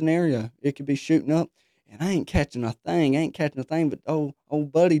same scenario, it could be shooting up and I ain't catching a thing. But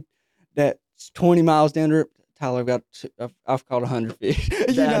old buddy that's 20 miles down the river, Tyler, I've caught 100 fish.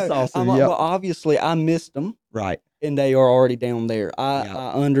 That's awesome. Well, obviously I missed them. Right. And they are already down there.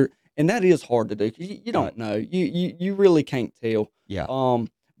 And that is hard to do because you don't know. You really can't tell. Yeah.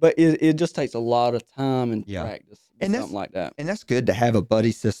 But it just takes a lot of time and practice and something like that. And that's good to have a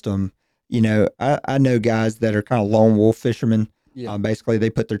buddy system. You know, I know guys that are kind of lone wolf fishermen. Yeah. Basically, they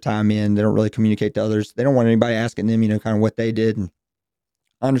put their time in. They don't really communicate to others. They don't want anybody asking them, you know, kind of what they did. And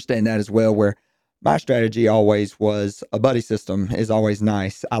I understand that as well, where my strategy always was a buddy system is always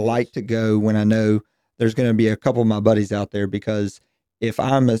nice. I like to go when I know there's going to be a couple of my buddies out there, because if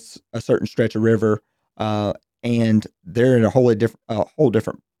I'm a certain stretch of river and they're in a whole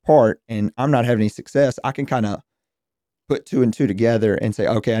different part and I'm not having any success, I can kind of put two and two together and say,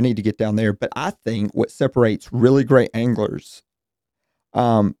 okay, I need to get down there. But I think what separates really great anglers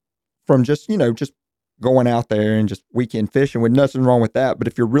from just going out there and just weekend fishing, with nothing wrong with that. But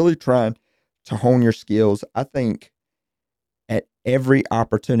if you're really trying to hone your skills, I think at every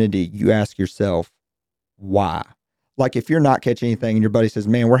opportunity you ask yourself, why? Like if you're not catching anything and your buddy says,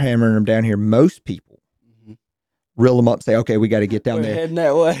 man, we're hammering them down here, most people reel them up and say, okay, we got to get down there. Heading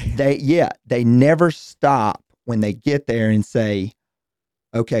that way. They never stop when they get there and say,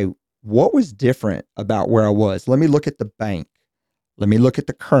 okay, what was different about where I was? Let me look at the bank. Let me look at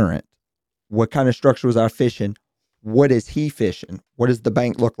the current. What kind of structure was I fishing? What is he fishing? What does the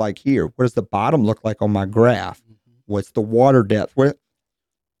bank look like here? What does the bottom look like on my graph? What's the water depth?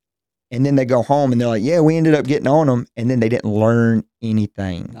 And then they go home and they're like, yeah, we ended up getting on them. And then they didn't learn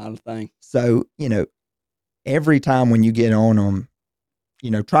anything. Not a thing. So, you know, every time when you get on them,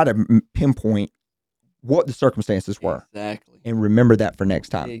 you know, try to pinpoint what the circumstances were. Exactly. And remember that for next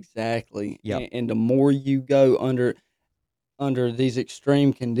time. Exactly. Yep. And the more you go under these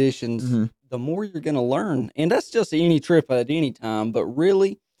extreme conditions, the more you're going to learn. And that's just any trip at any time. But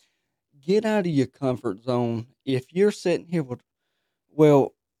really, get out of your comfort zone. If you're sitting here with,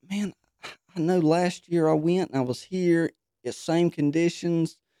 well, man, I know last year I went and I was here at same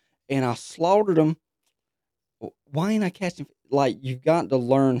conditions and I slaughtered them. Why ain't I catching? Like, you've got to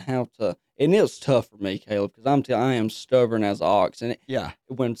learn how to, and it was tough for me, Caleb, because I am stubborn as an ox. And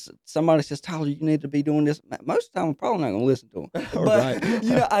when somebody says, Tyler, you need to be doing this, most of the time I'm probably not going to listen to them. But,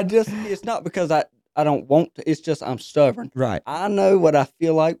 you know, it's not because I don't want to, it's just I'm stubborn. Right. I know what I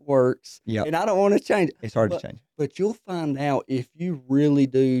feel like works, and I don't want to change it. It's hard to change. But you'll find out if you really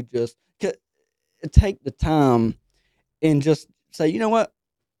do just take the time and just say, you know what,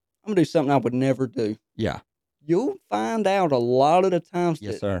 I'm going to do something I would never do. Yeah. You'll find out a lot of the times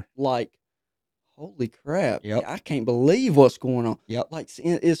sir. Like, holy crap, yep. I can't believe what's going on. Yep. Like,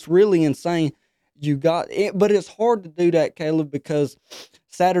 it's really insane. You got it, but it's hard to do that, Caleb, because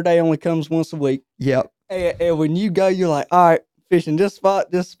Saturday only comes once a week. Yep. And when you go, you're like, all right, fishing this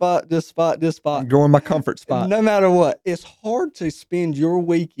spot, this spot, this spot, this spot. I'm going my comfort spot. No matter what, it's hard to spend your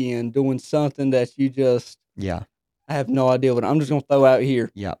weekend doing something that you just Yeah. I have no idea what I'm just gonna throw out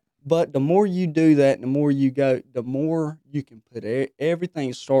here. Yeah. But the more you do that, and the more you go, the more you can put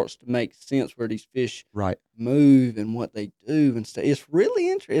everything starts to make sense where these fish Right. move and what they do and stuff. It's really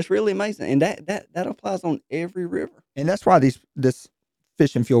interesting. It's really amazing, and that applies on every river. And that's why this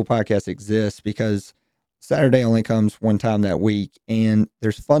Fish and Fuel podcast exists, because Saturday only comes one time that week, and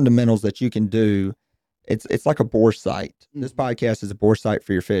there's fundamentals that you can do. It's like a bore site. This podcast is a bore site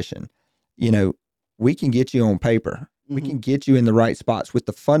for your fishing. You know, we can get you on paper. We can get you in the right spots with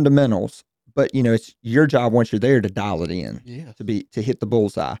the fundamentals, but you know, it's your job once you're there to dial it in, to hit the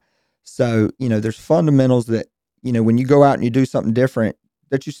bullseye. So, you know, there's fundamentals that, you know, when you go out and you do something different,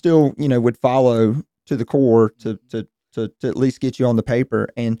 that you still, you know, would follow to the core to at least get you on the paper.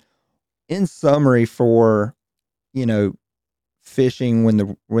 And in summary, for, you know, fishing when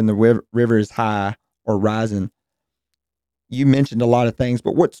the river is high or rising, you mentioned a lot of things,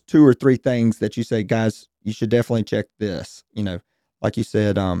 but what's 2 or 3 things that you say, guys, you should definitely check this? You know, like you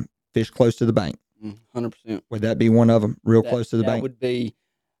said, fish close to the bank. 100%. Would that be one of them? Close to the bank? That would be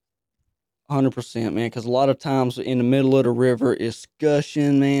 100%, man. Because a lot of times in the middle of the river is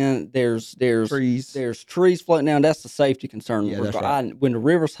gushing, man. There's trees floating down. That's the safety concern. Yeah, that's right. When the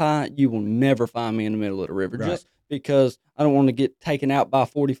river's high, you will never find me in the middle of the river, Right. just because I don't want to get taken out by a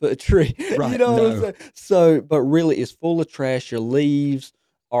 40-foot tree. Right. You know what I'm saying? So, but really, it's full of trash. Your leaves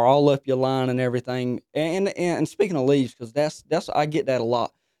are all up your line and everything. And speaking of leaves, because that's I get that a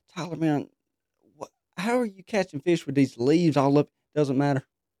lot. Tyler, man, how are you catching fish with these leaves all up? Doesn't matter.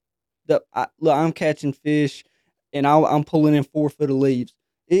 Look, I'm catching fish, and I'm pulling in 4 foot of leaves.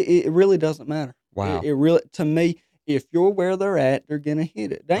 It really doesn't matter. Wow. It really, to me, if you're where they're at, they're gonna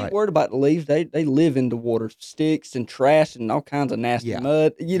hit it. They ain't worried about the leaves. They live in the water, sticks and trash and all kinds of nasty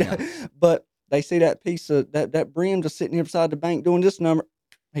mud. You know, but they see that piece of that brim just sitting here beside the bank doing this number.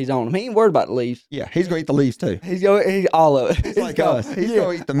 He's on them. He ain't worried about the leaves. Yeah, he's gonna eat the leaves too. He's all of it. He's like us. He's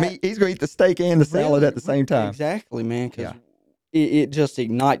gonna eat the meat. He's gonna eat the steak and the salad at the same time. Exactly, man. Because it just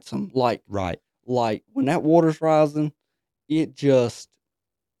ignites them. Like when that water's rising, it just.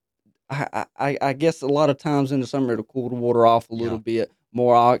 I guess a lot of times in the summer it'll cool the water off a little bit,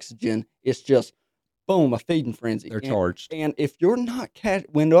 more oxygen. It's just boom, a feeding frenzy. They're charged. And if you're not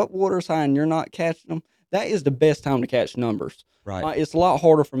when the water's high and you're not catching them, that is the best time to catch numbers. Right. It's a lot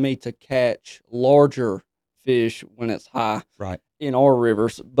harder for me to catch larger fish when it's high. Right. In our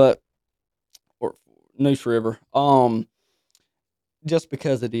rivers, or Neuse River. Just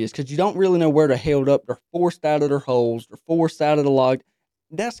because because you don't really know where they're held up. They're forced out of their holes. They're forced out of the log.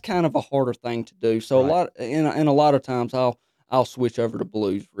 That's kind of a harder thing to do. So a lot of times I'll switch over to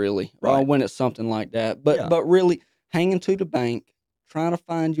blues really when it's something like that. But really hanging to the bank, trying to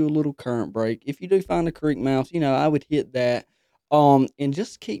find you a little current break. If you do find a creek mouth, you know, I would hit that. And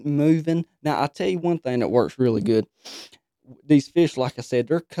just keep moving. Now I'll tell you one thing that works really good. These fish, like I said,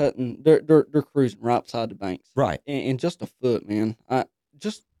 they're cruising right beside the banks. Right. And just a foot, man.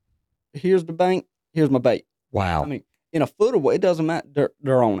 Here's the bank, here's my bait. Wow. I mean, in a foot away, it doesn't matter.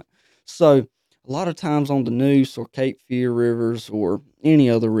 They're on it. So a lot of times on the Neuse or Cape Fear rivers or any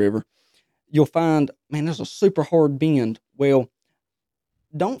other river, you'll find, man, there's a super hard bend. Well,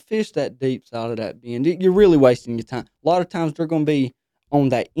 don't fish that deep side of that bend. You're really wasting your time. A lot of times they're going to be on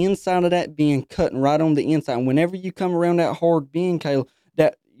that inside of that bend, cutting right on the inside. And whenever you come around that hard bend, Caleb,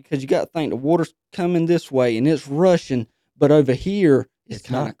 because you got to think the water's coming this way and it's rushing, but over here, it's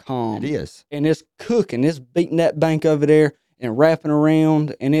kind of calm. It is. And it's cooking. It's beating that bank over there and wrapping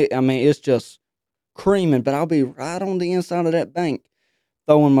around. And it's just creaming. But I'll be right on the inside of that bank,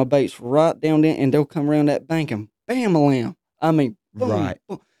 throwing my baits right down there, and they'll come around that bank and bam, a lamb. I mean, boom, right.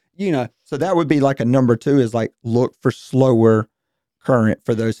 Boom, you know. So that would be like a number 2 is like look for slower current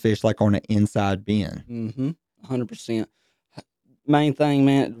for those fish, like on an inside bend. 100%. Main thing,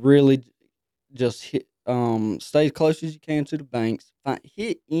 man, really just hit. Stay as close as you can to the banks.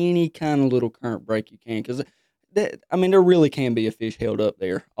 Hit any kind of little current break you can, because there really can be a fish held up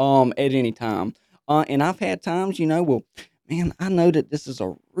there at any time. And I've had times, you know, well, man, I know that this is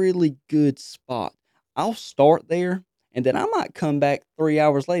a really good spot. I'll start there, and then I might come back 3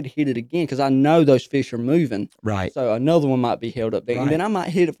 hours later, hit it again, because I know those fish are moving. Right. So another one might be held up there, and then I might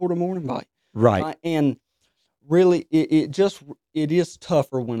hit it for the morning bite. Right. And really, it is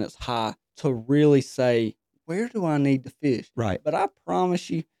tougher when it's high to really say, where do I need to fish? Right. But I promise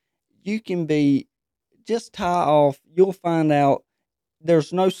you, you can just tie off. You'll find out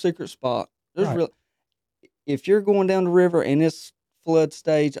there's no secret spot. If you're going down the river and it's flood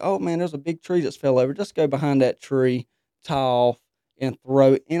stage, oh man, there's a big tree that's fell over. Just go behind that tree, tie off, and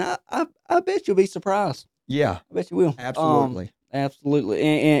throw. And I bet you'll be surprised. Yeah, I bet you will. absolutely. Absolutely.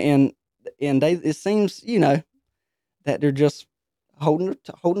 And they, it seems, that they're just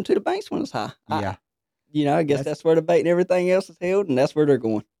holding to the banks when it's high. Yeah. I guess that's where the bait and everything else is held, and that's where they're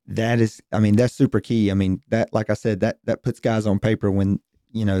going. That is, I mean, that's super key. I mean, that, like I said, that puts guys on paper when,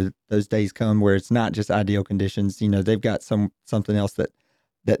 those days come where it's not just ideal conditions. They've got something else that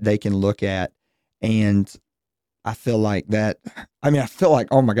they can look at. And I feel like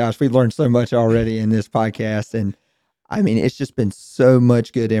oh my gosh, we've learned so much already in this podcast. And I mean, it's just been so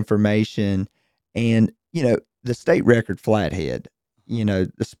much good information. And, the state record Flathead,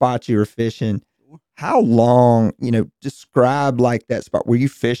 the spots you were fishing, how long, describe like that spot. Were you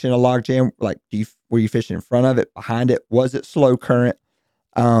fishing a log jam? Like, were you fishing in front of it, behind it? Was it slow current?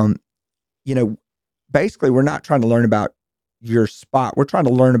 Basically we're not trying to learn about your spot. We're trying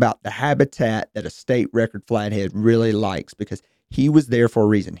to learn about the habitat that a state record Flathead really likes, because he was there for a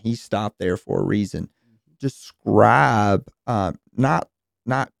reason. He stopped there for a reason. Describe, not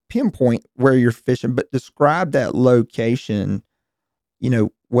pinpoint where you're fishing, but describe that location,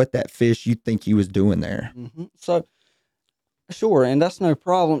 what that fish you think he was doing there. Mm-hmm. So, sure, and that's no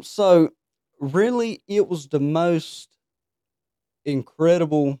problem. So, really, it was the most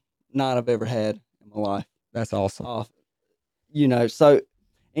incredible night I've ever had in my life. That's awesome. So,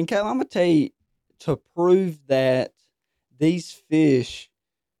 and Cal, I'm going to tell you, to prove that these fish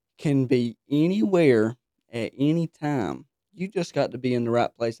can be anywhere at any time, you just got to be in the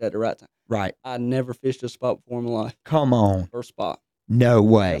right place at the right time. Right. I never fished a spot before in my life. Come on. First spot. No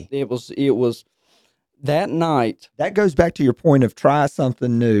way. It was that night. That goes back to your point of try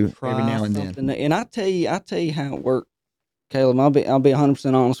something new every now and then. And I tell you how it worked, Caleb. I'll be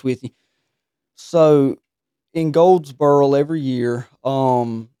 100% honest with you. So in Goldsboro every year,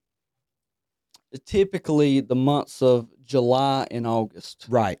 typically the months of July and August.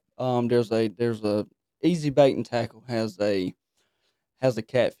 Right. There's a Easy Bait and Tackle has a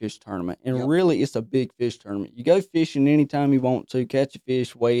catfish tournament, and really it's a big fish tournament. You go fishing anytime you want to, catch a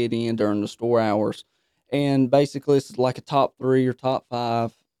fish, weigh it in during the store hours, and basically it's like a top 3 or top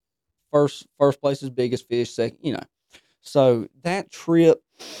 5. First place is biggest fish, second, So that trip,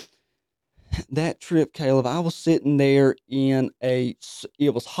 Caleb, I was sitting there it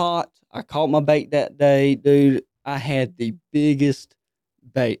was hot. I caught my bait that day, dude. I had the biggest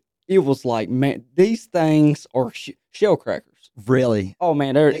bait. It was like, man, these things are shell crackers. Really? Oh,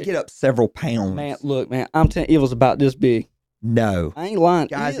 man. They get up several pounds. Man, look, man, I'm telling you, it was about this big. No. I ain't lying.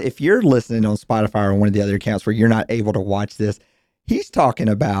 Guys, if you're listening on Spotify or one of the other accounts where you're not able to watch this, I'm talking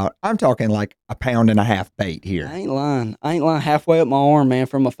like 1.5 pound bait here. I ain't lying. Halfway up my arm, man,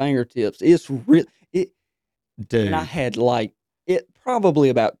 from my fingertips. It's real. Dude. And I had probably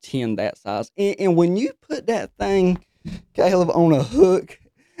about 10 that size. And when you put that thing, Caleb, on a hook.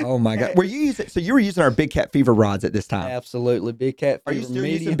 Oh my God. Were you using our Big Cat Fever rods at this time? Absolutely. Big Cat Fever. Are you still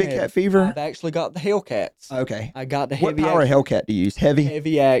using Big Cat Fever? I've actually got the Hellcats. Okay. I got the heavy. What power Hellcat do you use? Heavy?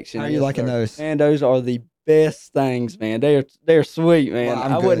 Heavy action. How are you liking those? Man, those are the best things, man. They're sweet, man.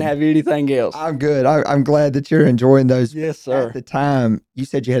 Well, I wouldn't have anything else. I'm good. I'm glad that you're enjoying those. Yes, sir. At the time, you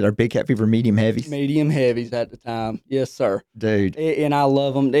said you had our Big Cat Fever medium heavies. Medium heavies at the time. Yes, sir. Dude. And I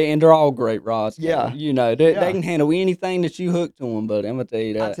love them. And they're all great rods. Yeah. They can handle anything that you hook to them, buddy. I'm going to tell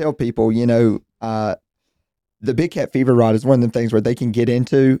you that. I tell people, the Big Cat Fever rod is one of them things where they can get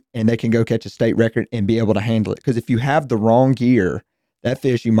into and they can go catch a state record and be able to handle it. Because if you have the wrong gear, that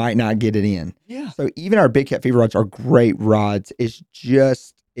fish, you might not get it in. Yeah. So even our Big Cat Fever rods are great rods. It's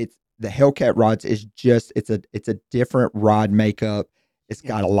the Hellcat rods it's a different rod makeup. It's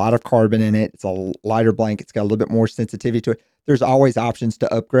got a lot of carbon in it. It's a lighter blank. It's got a little bit more sensitivity to it. There's always options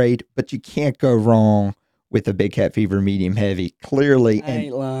to upgrade, but you can't go wrong with the Big Cat Fever medium heavy. Clearly. I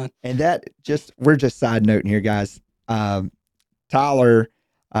ain't lying. And we're just side noting here, guys. Tyler,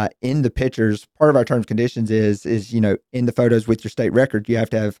 in the pictures, part of our terms and conditions is in the photos with your state record, you have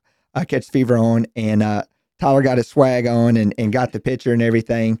to have Catch the Fever on, and Tyler got his swag on and got the picture and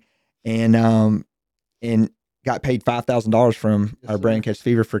everything, and got paid $5,000 from our brand Catch the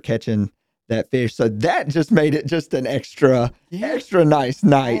Fever for catching that fish. So that just made it just an extra nice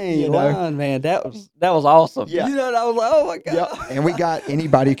night. Hey, man, that was awesome. Yeah. I was like, oh my God. Yep. And we got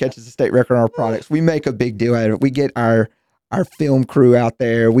anybody who catches a state record on our products. We make a big deal out of it. We get our film crew out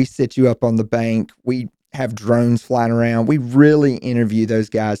there. We sit you up on the bank. We have drones flying around. We really interview those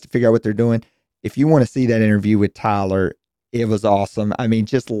guys to figure out what they're doing. If you want to see that interview with Tyler, it was awesome. I mean,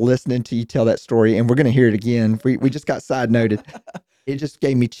 just listening to you tell that story, and we're going to hear it again. We just got side noted. It just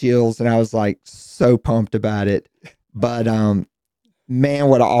gave me chills, and I was like so pumped about it. But man,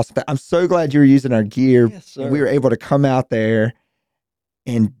 what an awesome! I'm so glad you were using our gear. Yes, sir. We were able to come out there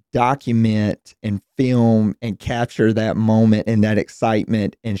and document and film and capture that moment and that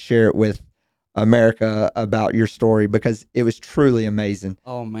excitement and share it with America about your story, because it was truly amazing.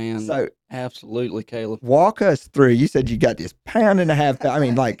 Oh man. So Absolutely, Caleb. walk us through. You said you got this pound and a half. I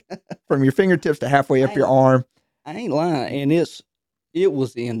mean, like from your fingertips to halfway up your arm. I ain't lying, and it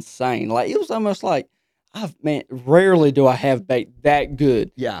was insane. Like it was almost like rarely do I have bait that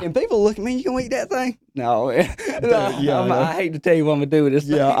good. Yeah. And people look at me, you gonna eat that thing? No, Yeah, I hate to tell you what I'm gonna do with this.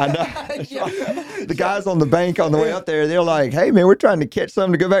 Yeah, I know. The guys on the bank on the way up there, they're like, "Hey, man, we're trying to catch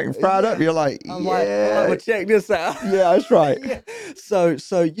something to go back and fry it up." You're like, I'm gonna check this out. Yeah, that's right. Yeah. So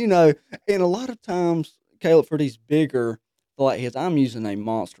and a lot of times, Caleb, for these bigger flatheads, I'm using a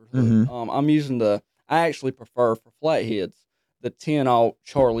monster hook. Mhm. I actually prefer for flatheads the 10-aught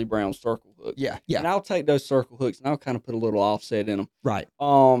Charlie Brown circle hook. Yeah, And I'll take those circle hooks and I'll kind of put a little offset in them. right.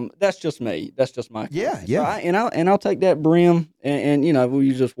 That's just me. That's just my Yeah, so yeah. I'll take that brim and we'll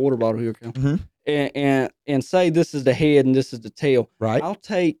use this water bottle here, Cal. Mhm. And say this is the head and this is the tail. Right. I'll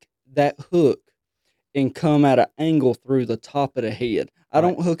take that hook and come at an angle through the top of the head. I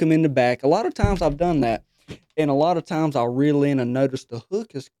don't hook them in the back. A lot of times I've done that, and a lot of times I'll reel in and notice the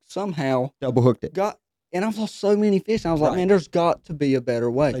hook has somehow Double hooked it. and I've lost so many fish. And I was like, Right. man, there's got to be a better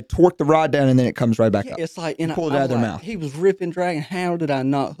way. They torque the rod down and then it comes right back up. It's like, You and pull it I out was of their like, mouth. he was ripping, dragging. How did I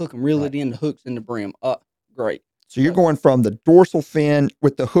not hook him? Reel Right. it in, the hook's in the brim. Great. So you're going from the dorsal fin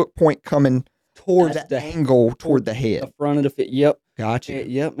with the hook point coming Towards at the an angle toward the the head. front of the fit. Yep. Gotcha.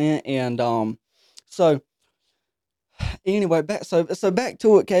 Yep, man. And so anyway, back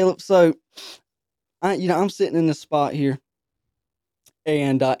to it, Caleb. So I'm sitting in this spot here,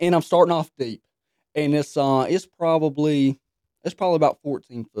 and I'm starting off deep, and it's probably about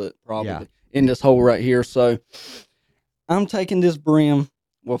 14 foot probably in this hole right here. So I'm taking this brim.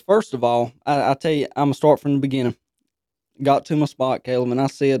 Well, first of all, I tell you, I'm gonna start from the beginning. Got to my spot, Caleb, and I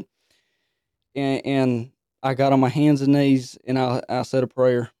said, and I got on my hands and knees, and I said a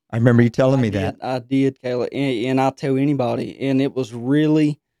prayer. I remember you telling me that. I did, Caleb, and I'll tell anybody, and it was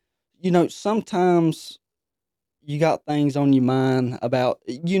really, sometimes you got things on your mind about,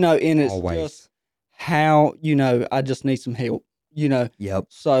 and it's Always. just how, I just need some help, Yep.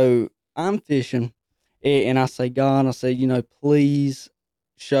 So I'm fishing, and I say, God, I say, please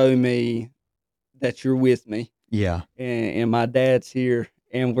show me that you're with me, Yeah. and my dad's here,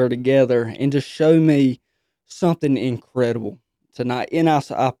 and we're together, and just show me something incredible tonight. And I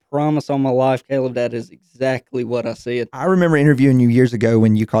promise on my life, Caleb, that is exactly what I said. I remember interviewing you years ago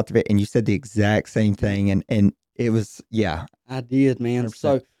when you caught the bait and you said the exact same thing. And it was, yeah. I did, man.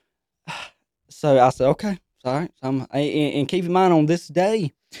 100%. So I said, okay, sorry. And keep in mind on this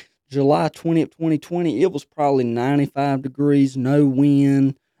day, July 20th, 2020, it was probably 95 degrees, no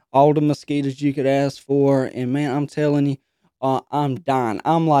wind, all the mosquitoes you could ask for. And man, I'm telling you, I'm dying.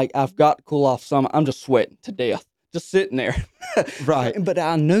 I'm like, I've got to cool off some. I'm just sweating to death, just sitting there. Right. But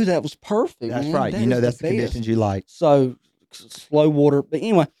I knew that was perfect. That's man. right. That That's is the conditions you like. So slow water. But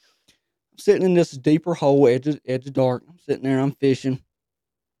anyway, I'm sitting in this deeper hole, edge of dark. I'm sitting there, I'm fishing.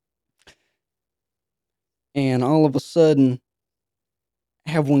 And all of a sudden,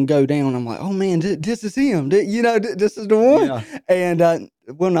 have one go down. I'm like, oh man, this is him. This is the one. Yeah. And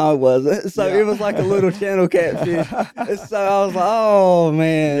well, no, it wasn't. So it was like a little channel catfish. So I was like, oh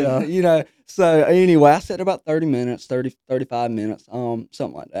man, So anyway, I said about 30 minutes, 35 minutes,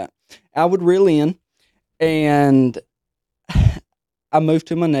 something like that. I would reel in, and I moved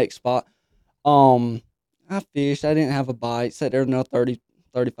to my next spot. I fished. I didn't have a bite. Sat there another 30,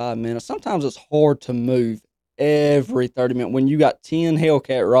 35 minutes. Sometimes it's hard to move every 30 minutes when you got 10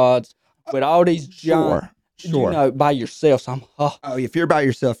 Hellcat rods with all these giant, Sure. by yourself. So Oh, if you're by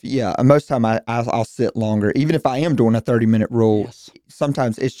yourself, yeah. Most of the time I'll sit longer. Even if I am doing a 30-minute rule, yes.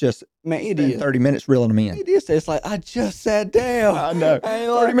 Sometimes it's just Man, it spend is 30 minutes reeling them in. It is. It's like I just sat down. I know.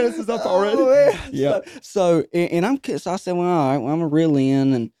 30 minutes is up already. Man. Yeah. So I said, well, all right, well, I'm gonna reel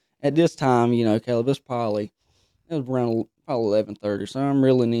in, and at this time, Caleb, it was around probably 11:30, so I'm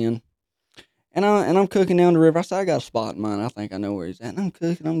reeling in, and I'm cooking down the river. I said, I got a spot in mind. I think I know where he's at. And I'm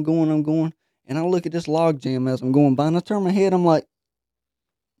cooking. I'm going, and I look at this log jam as I'm going by, and I turn my head. I'm like,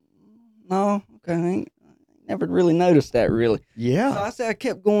 no, okay, I ain't never really noticed that really. Yeah. So I said, I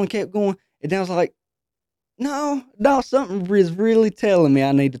kept going, and then I was like, no, something is really telling me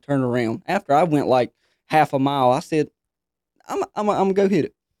I need to turn around. After I went like half a mile, I said, I'm gonna go hit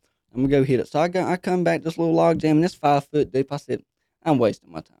it. I'm gonna go hit it. So I come back this little log jam, and it's 5 foot deep. I said, I'm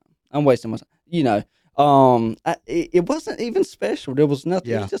wasting my time. It wasn't even special. There was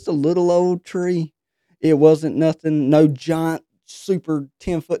nothing. Yeah. It was just a little old tree. It wasn't nothing. No giant, super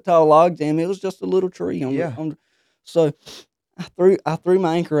 10-foot tall log jam. It was just a little tree. So I threw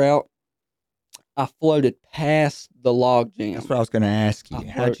my anchor out. I floated past the log jam. That's what I was going to ask you.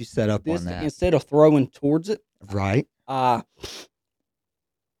 How'd you set up on that? Instead of throwing towards it, Right. I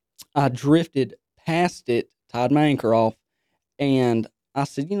drifted past it, tied my anchor off, and I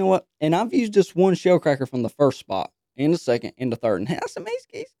said, you know what? And I've used just one shell cracker from the first spot, and the second, and the third. And I said, man,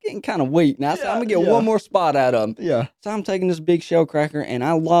 he's getting kind of weak. Now I said, I'm going to get one more spot out of him. Yeah. So I'm taking this big shell cracker, and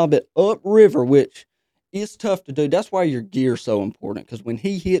I lob it upriver, which is tough to do. That's why your gear's so important, because when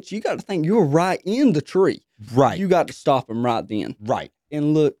he hits, you got to think you're right in the tree. Right. You got to stop him right then. Right.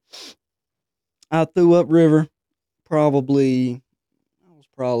 And look, I threw upriver probably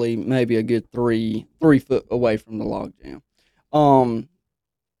maybe a good 3 foot away from the log jam.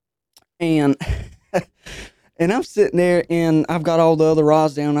 And and I'm sitting there, and I've got all the other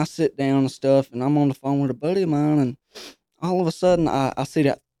rods down. I sit down and stuff, and I'm on the phone with a buddy of mine, and all of a sudden I see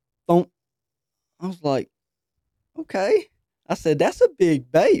that thump. I was like, okay. I said, that's a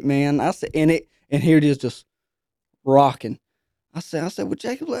big bait, man. I said, and here it is, just rocking. I said, well,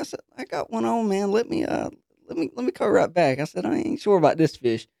 Jacob, I got one on, man. Let me call right back. I said, I ain't sure about this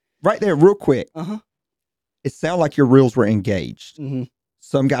fish. Right there, real quick. It sounded like your reels were engaged. Mm-hmm.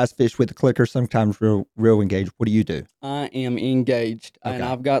 Some guys fish with the clicker, sometimes real engaged. What do you do? I am engaged, and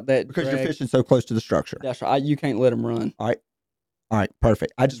I've got that because drag. you're fishing so close to the structure. That's right. You can't let them run. All right,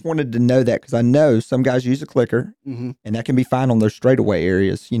 perfect. I just wanted to know that because I know some guys use a clicker, Mm-hmm. and that can be fine on those straightaway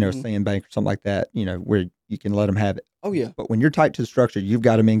areas, Mm-hmm. sandbank or something like that, where you can let them have it. Oh, yeah. But when you're tight to the structure, you've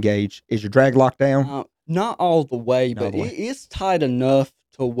got them engaged. Is your drag locked down? Not all the way, but it's tight enough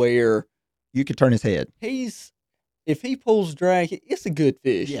to where you could turn his head. If he pulls drag, it's a good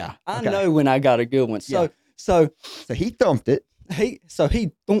fish. Yeah. I know when I got a good one. So he thumped it. He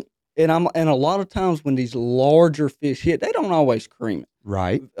thumped, and a lot of times when these larger fish hit, they don't always cream it.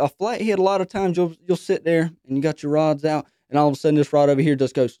 Right. A flathead, a lot of times you'll sit there and you got your rods out, and all of a sudden this rod over here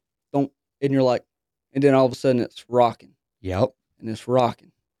just goes thump, and you're like, and then all of a sudden it's rocking. Yep. And it's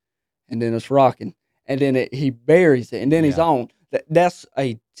rocking, and then it's rocking, and then he buries it, and then he's on. That's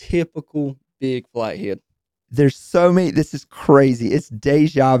a typical big flathead. There's so many. This is crazy. It's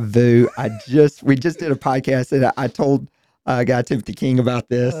deja vu. We just did a podcast, and I told guy Timothy King about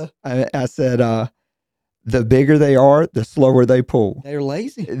this. I said, the bigger they are, the slower they pull. They're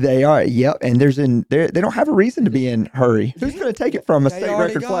lazy. They are. Yep. And they don't have a reason to be in a hurry. Who's going to take it from a state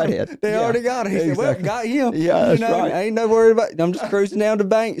record flathead? They already got it. He said, well, got him. Yeah, that's right. I ain't no worried about it. I'm just cruising down the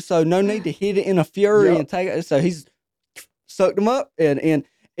bank. So no need to hit it in a fury and take it. So he's sucked them up.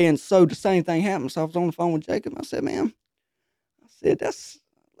 And so the same thing happened. So I was on the phone with Jacob. I said, man, let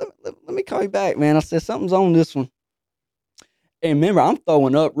me call you back, man. I said, something's on this one. And remember, I'm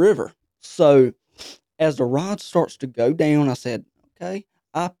throwing up river. So as the rod starts to go down, I said, okay,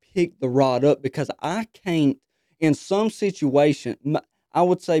 I picked the rod up because I can't, in some situation, I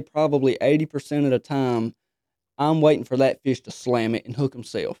would say probably 80% of the time, I'm waiting for that fish to slam it and hook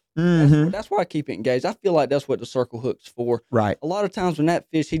himself. Mm-hmm. That's why I keep it engaged. I feel like that's what the circle hook's for. Right. A lot of times when that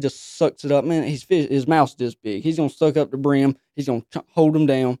fish, he just sucks it up. Man, his mouth's this big. He's going to suck up the brim. He's going to hold him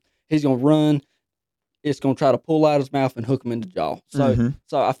down. He's going to run. It's going to try to pull out his mouth and hook him in the jaw. So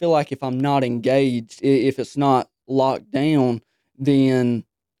I feel like if I'm not engaged, if it's not locked down, then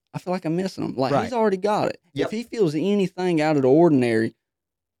I feel like I'm missing him. Like, he's already got it. Yep. If he feels anything out of the ordinary,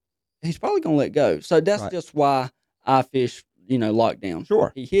 he's probably going to let go. So that's just why I fish, locked down.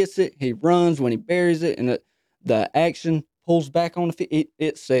 Sure. He hits it, he runs when he buries it, and the action pulls back on the fish.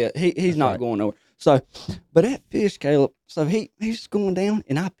 It's set. He's not going nowhere. So, but that fish, Caleb, so he's going down,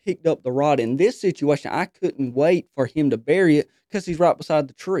 and I picked up the rod. In this situation, I couldn't wait for him to bury it because he's right beside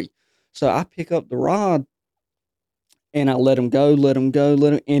the tree. So I pick up the rod, and I let him go,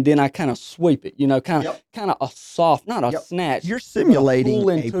 and then I kind of sweep it, kind of a soft, not a snatch. You're simulating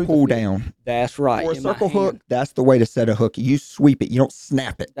a pull down. That's right. For a circle hook, that's the way to set a hook. You sweep it. You don't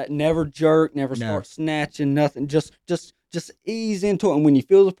snap it. That never jerk, never start snatching, nothing. Just ease into it, and when you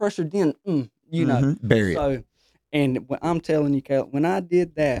feel the pressure, then bury it. And I'm telling you, Caleb, when I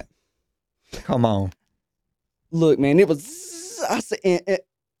did that, come on, look, man, it was. I said,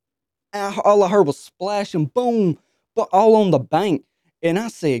 all I heard was splash and boom, but all on the bank. And I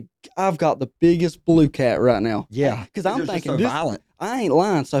said, I've got the biggest blue cat right now. Yeah, because I'm thinking, so violent. I ain't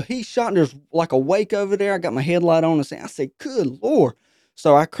lying. So he shot, and there's like a wake over there. I got my headlight on, and I said, good Lord.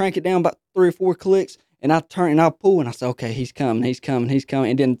 So I crank it down about 3 or 4 clicks, and I turn and I pull, and I said, okay, he's coming.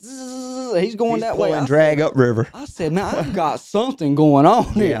 And then he's going that way. And drag up river. I said, man, I've got something going on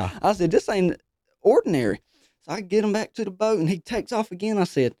here. Yeah. I said, this ain't ordinary. So I get him back to the boat, and he takes off again. I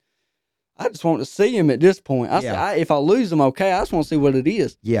said, I just want to see him at this point. I said, if I lose him, okay, I just want to see what it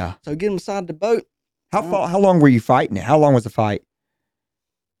is. Yeah. So get him beside the boat. How long were you fighting it? How long was the fight?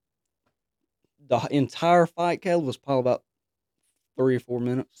 The entire fight, Caleb, was probably about 3 or 4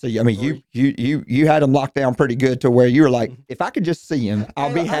 minutes. So I mean, you had him locked down pretty good to where you were like, if I could just see him,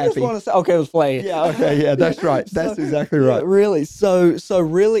 I'll be happy. I just want to say, okay, it was Flathead. Yeah, okay, yeah, that's right. That's exactly right. Yeah, really. So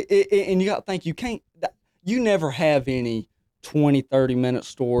really, and you got to think, you never have any 20, 30-minute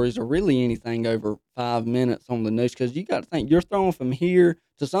stories or really anything over 5 minutes on the news, because you got to think you're throwing from here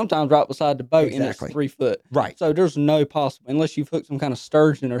to sometimes right beside the boat, and it's 3 foot. Right. So there's no possible, unless you've hooked some kind of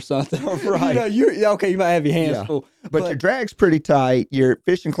sturgeon or something. Right. You might have your hands full. But your drag's pretty tight. You're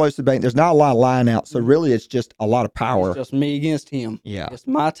fishing close to the bank. There's not a lot of line out. So really it's just a lot of power. It's just me against him. Yeah. It's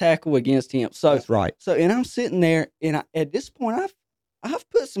my tackle against him. So that's right. So, and I'm sitting there, and at this point, I've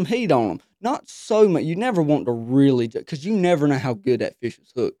put some heat on him. Not so much. You never want to really, because you never know how good that fish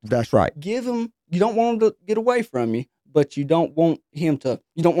is hooked. That's right. Give him, you don't want him to get away from you, but you don't want him to,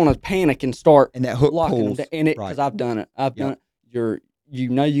 you don't want to panic and start and that hook locking pulls. him. And because I've done it. I've done it.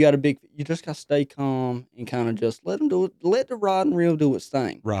 You got a big, you just got to stay calm and kind of just let him do it. Let the rod and reel do its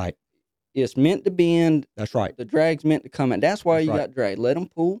thing. Right. It's meant to bend. That's right. The drag's meant to come in. That's why you got drag. Let him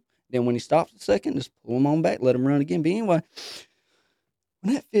pull. Then when he stops a second, just pull him on back. Let him run again. But anyway,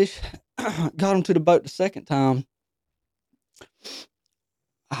 when that fish got him to the boat the second time,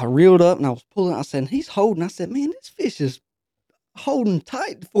 I reeled up and I was pulling. I said, he's holding. I said, man, this fish is holding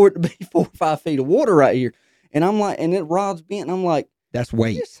tight for it to be 4 or 5 feet of water right here. And I'm like, and it rod's bent. And I'm like, that's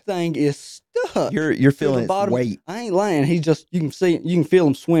weight. This thing is stuck. You're feeling its weight. I ain't lying. He's just, you can feel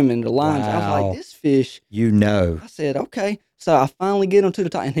him swimming the lines. Wow. I was like, this fish. I said, okay. So I finally get him to the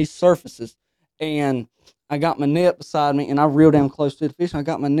top, and he surfaces. And I got my net beside me, and I reel down close to the fish. And I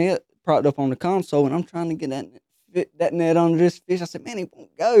got my net propped up on the console, and I'm trying to get that net under this fish. I said, man, he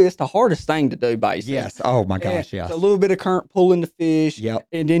won't go. It's the hardest thing to do, basically. Yes. Oh, my gosh, yes. It's a little bit of current pulling the fish. Yep.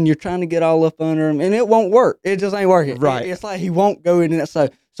 And then you're trying to get all up under him, and it won't work. It just ain't working. Right. It's like he won't go in it. So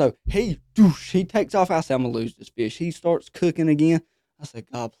he takes off. I said, I'm going to lose this fish. He starts cooking again. I said,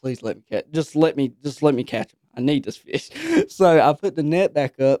 God, please let me catch. Just let me catch him. I need this fish. So I put the net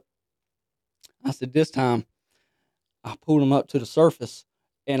back up. I said, this time, I pulled him up to the surface,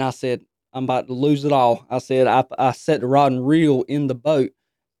 and I said, I'm about to lose it all. I said, I set the rod and reel in the boat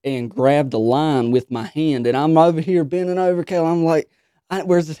and grabbed the line with my hand. And I'm over here bending over, Kel. I'm like,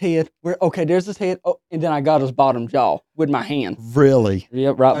 where's his head? Okay, there's his head. Oh, and then I got his bottom jaw with my hand. Really?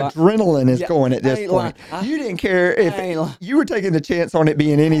 Yep, right. Adrenaline is going at this point. You didn't care if you were taking the chance on it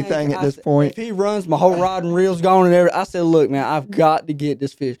being anything at this point. If he runs, my whole rod and reel's gone and everything. I said, look, man, I've got to get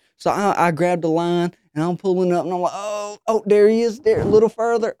this fish. So I grabbed the line, and I'm pulling up, and I'm like, oh, there he is, there, a little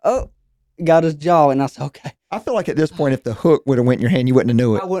further. Oh. Got his jaw, and I said, okay. I feel like at this point, if the hook would have went in your hand, you wouldn't have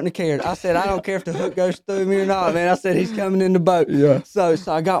knew it. I wouldn't have cared. I said, I don't care if the hook goes through me or not, man. I said, he's coming in the boat. Yeah. So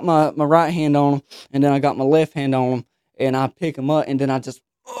I got my right hand on him, and then I got my left hand on him, and I pick him up, and then I just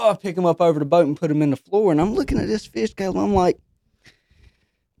pick him up over the boat and put him in the floor, and I'm looking at this fish, Caleb, I'm like,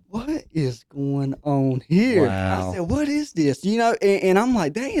 what is going on here? Wow. I said, what is this? And I'm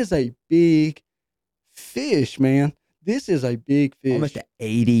like, that is a big fish, man. This is a big fish. Almost an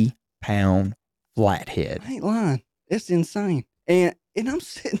 80-pound flathead. I ain't lying. It's insane. And I'm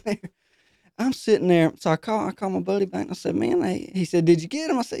sitting there. So I call my buddy back, and I said, man, he said, did you get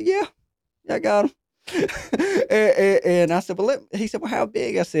him? I said, yeah, I got him. and I said, he said, well, how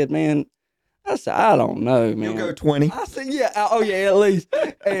big? I said, man, I don't know, man. You'll go 20. I said, yeah. Oh, yeah, at least.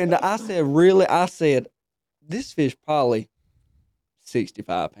 And I said, really? I said, this fish probably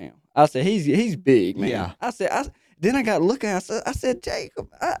 65 pounds. I said, he's big, man. Yeah. I said, then I got to look at it. I said, Jacob,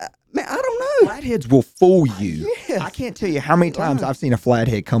 man, I don't know. Flatheads will fool you. Yes. I can't tell you how many times I've seen a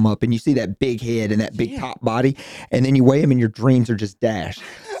flathead come up and you see that big head and that big top body, and then you weigh them and your dreams are just dashed.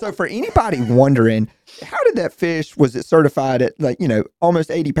 So for anybody wondering, how did that fish, was it certified at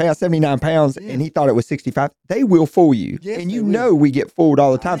almost 80 pounds, 79 pounds, and he thought it was 65? They will fool you. Yes, and you know we get fooled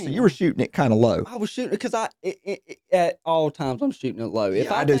all the time. So you were shooting it kind of low. I was shooting because at all times I'm shooting it low.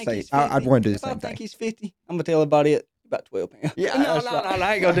 If I do think say he's 50, I'd want to do the if same I think thing. he's 50, I'm gonna tell everybody about 12 pounds. Yeah, no,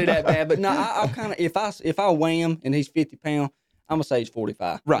 I ain't gonna do that bad. But no, I'll kind of if I weigh him and he's 50 pounds, I'm gonna say he's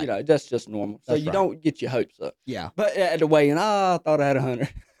 45. Right. That's just normal. So That's you right. don't get your hopes up. Yeah. But at the weigh-in, I thought I had 100.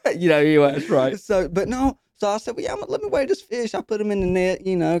 Anyway. That's right. So, but no. So I said, well, yeah, let me weigh this fish. I put him in the net,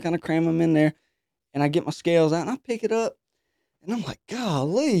 kind of cram him in there, and I get my scales out and I pick it up, and I'm like,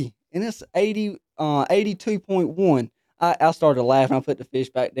 golly, and it's 82.1. I started laughing. I put the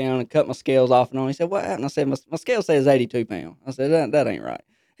fish back down and cut my scales off and on. He said, what happened? I said, my scale says 82 pounds. I said, that ain't right.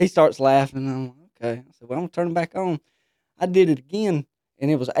 He starts laughing, and I'm like, okay. I said, well, I'm going to turn it back on. I did it again,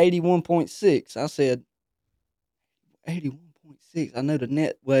 and it was 81.6. I said, 81.6. I know the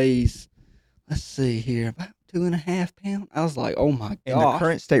net weighs, let's see here, about 2.5 pounds. I was like, oh my And the gosh,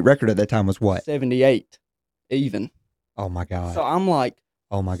 current state record at that time was what? 78 even. Oh my God. So I'm like,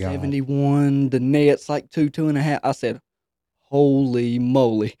 Oh my God. 71. The net's like 2.5. I said, holy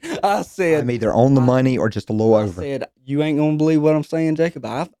moly. I said, I'm either on the money or just a little I over. said, you ain't gonna believe what I'm saying, Jacob.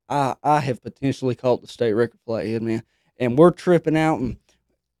 I have potentially caught the state record flathead, man. And we're tripping out, and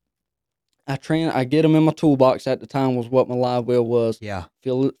I get them in my toolbox. At the time was what my live well was. Yeah.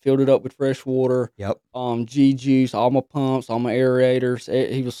 Filled it up with fresh water. Yep. G juice, all my pumps, all my aerators.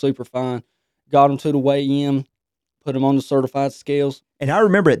 He was super fine. Got him to the weigh in, put him on the certified scales. And I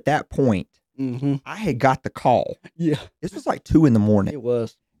remember at that point, Mm-hmm. I had got the call. Yeah, This was like 2 a.m. it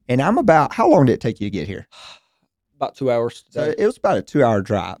was And I'm about, how long did it take you to get here? about 2 hours So today. it was about a 2-hour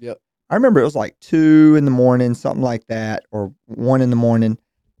drive. Yep. I remember it was like 2 a.m, something like that, or 1 a.m.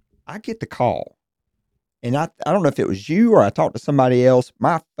 I get the call. And I don't know if it was you or I talked to somebody else.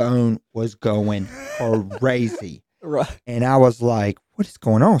 My phone was going crazy. Right. And I was like, what is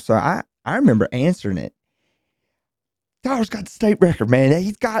going on? So I remember answering it. Tyler's got the state record, man.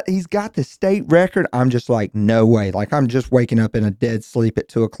 He's got the state record. I'm just like, no way. Like, I'm just waking up in a dead sleep at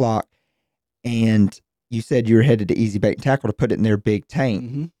 2:00. And you said you were headed to Easy Bait and Tackle to put it in their big tank.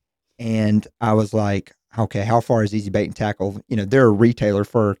 Mm-hmm. And I was like, okay, how far is Easy Bait and Tackle? You know, they're a retailer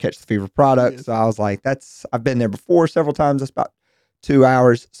for Catch the Fever products. Yes. So I was like, I've been there before several times. That's about 2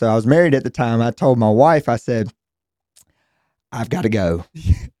 hours. So I was married at the time. I told my wife, I said, I've got to go.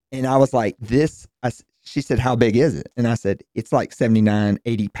 And I was like, she said, how big is it? And I said, it's like 79,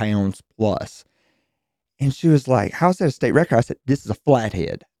 80 pounds plus. And she was like, how's that a state record? I said, this is a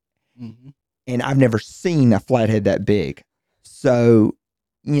flathead. Mm-hmm. And I've never seen a flathead that big. So,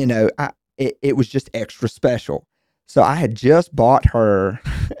 you know, it was just extra special. So I had just bought her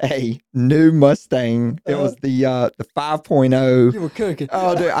a new Mustang. It was the 5.0. You were cooking.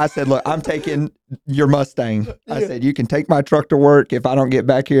 Oh, dude, I said, look, I'm taking your Mustang. I Yeah. said, you can take my truck to work if I don't get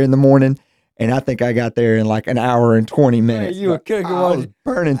back here in the morning. And I think I got there in like an hour and 20 minutes. you were cooking. I was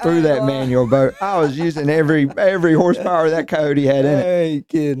burning through that manual boat. I was using every horsepower that Coyote had in it. Hey,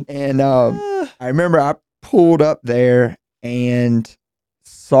 kid. And I remember I pulled up there and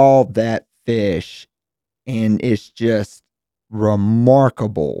saw that fish, and it's just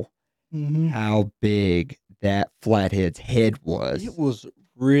remarkable Mm-hmm. how big that flathead's head was. It was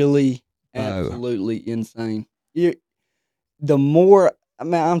really absolutely insane. The more, I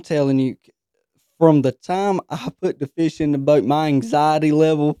mean, I'm telling you, from the time I put the fish in the boat, my anxiety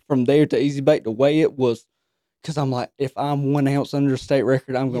level from there to Easy Bait, the way it was, because I'm like, if I'm 1 ounce under the state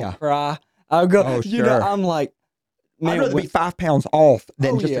record, I'm going to cry. I'll go, Oh, you know, sure. I'm like, man, I'd rather be 5 pounds off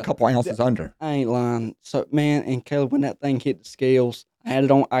than Oh, just yeah. a couple ounces under. I ain't lying. So, man, and Caleb, when that thing hit the scales, I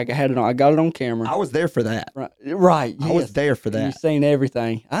got it on camera. I was there for that. Right. I was there for You that. seen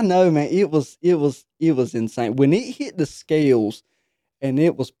everything. I know, man. It was insane. When it hit the scales and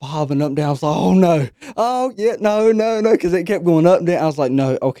it was bobbing up and down, I was like, oh no. Oh yeah, no, because it kept going up and down. I was like,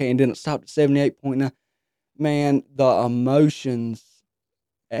 no, okay, and then it stopped at 78.9. Man, the emotions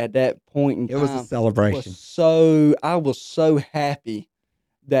at that point in time. It was a celebration. I was so happy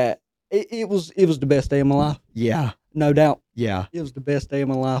that it was the best day of my life. Yeah. No doubt. Yeah. It was the best day of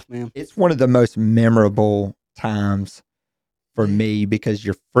my life, man. It's one of the most memorable times for me because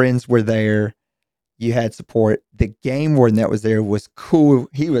your friends were there. You had support. The game warden that was there was cool.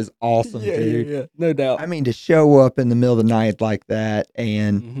 He was awesome, dude. Yeah, no doubt. I mean, to show up in the middle of the night like that,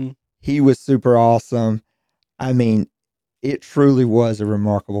 and he was super awesome. I mean, it truly was a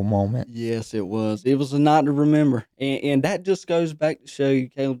remarkable moment. Yes, it was. It was a night to remember. And that just goes back to show you,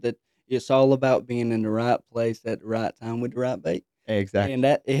 Caleb, that it's all about being in the right place at the right time with the right bait. Exactly.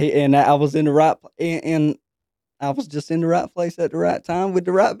 And I was in the right, and I was just in the right place at the right time with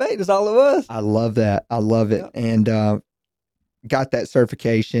the right bait. That's all it was. I love that. I love it. Yeah. And got that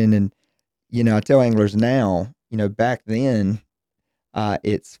certification. And, you know, I tell anglers now, you know, back then,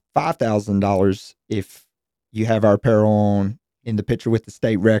 it's $5,000 if you have our apparel on in the picture with the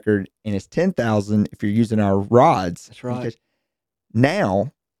state record, and it's $10,000 if you're using our rods. That's right. Because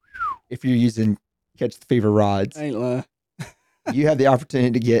now, if you're using Catch the Fever rods, I ain't lying. you have the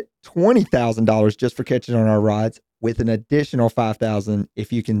opportunity to get $20,000 just for catching on our rods, with an additional $5,000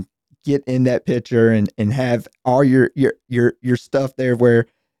 if you can get in that picture and have all your stuff there where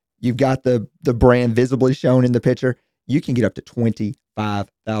you've got the brand visibly shown in the picture. You can get up to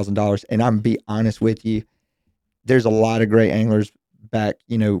 $25,000. And I'm gonna be honest with you, there's a lot of great anglers back,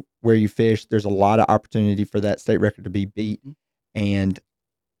 you know, where you fish. There's a lot of opportunity for that state record to be beat, and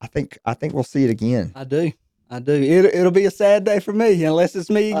I think we'll see it again. I do. I do. It'll be a sad day for me unless it's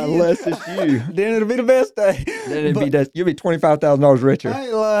me again. Unless it's you. Then it'll be the best day. Then you'll be $25,000 richer. I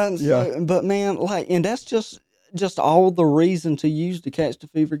ain't lying. Yeah. So, but man, like, and that's just all the reason to use the Catch the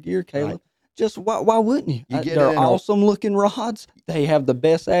Fever gear, Caleb. Right. Just why wouldn't you? You get They're it awesome looking rods. They have the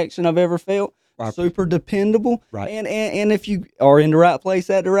best action I've ever felt. Right. Super dependable. Right. And if you are in the right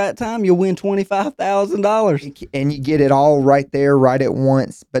place at the right time, you'll win $25,000. And you get it all right there, right at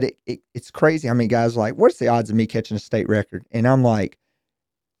once. But it's crazy how many guys are like, what's the odds of me catching a state record? And I'm like,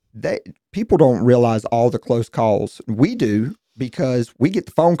 people don't realize all the close calls. We do, because we get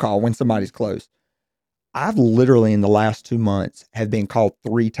the phone call when somebody's close. I've literally in the last 2 months have been called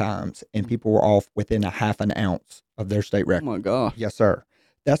 3 times, and people were off within a half an ounce of their state record. Oh my gosh. Yes, sir.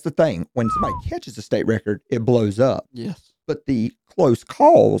 That's the thing. When somebody catches a state record, it blows up. Yes. But the close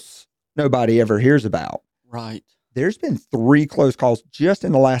calls, nobody ever hears about. Right. There's been 3 close calls just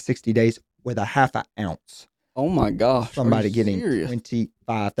in the last 60 days with a half an ounce. Oh my gosh. Somebody getting serious?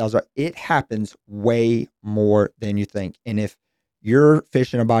 25,000. It happens way more than you think. And if you're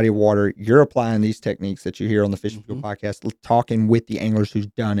fishing a body of water, you're applying these techniques that you hear on the Fishing Fuel podcast, talking with the anglers who's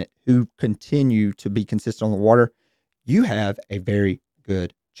done it, who continue to be consistent on the water, you have a very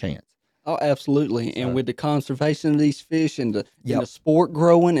good chance. Oh, absolutely. And with the conservation of these fish and the, Yep. and the sport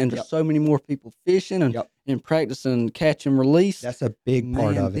growing, and there's Yep. so many more people fishing and, Yep. and practicing catch and release. That's a big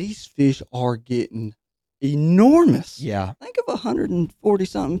part Man, of it. these fish are getting enormous. Yeah, Think of 140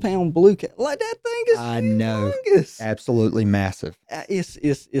 something pound blue cat. Like, that thing is I know. humongous. Absolutely massive. It's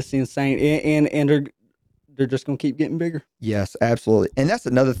insane. And they're just gonna keep getting bigger. Yes, absolutely. And that's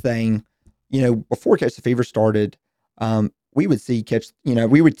another thing, before Catch the Fever started, we would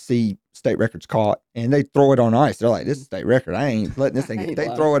see state records caught, and they throw it on ice. They're like, this is state record. I ain't letting this thing.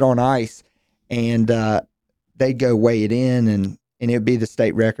 They throw it on ice, and they go weigh it in, and it would be the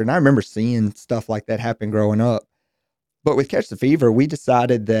state record. And I remember seeing stuff like that happen growing up. But with Catch the Fever, we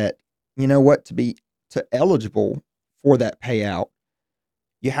decided that, to be eligible for that payout,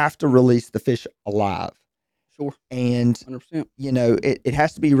 you have to release the fish alive. Sure. And 100%. it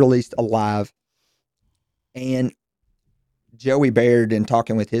has to be released alive. And Joey Baird, in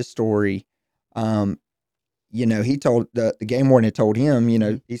talking with his story, he told the game warden had told him,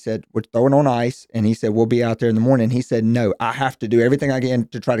 he said, we're throwing on ice. And he said, we'll be out there in the morning. He said, no, I have to do everything I can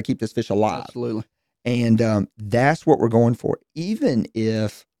to try to keep this fish alive. Absolutely. And that's what we're going for. Even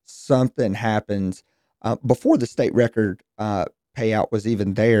if something happens before the state record payout was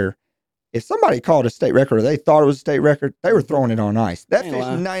even there, if somebody called a state record or they thought it was a state record, they were throwing it on ice. That fish,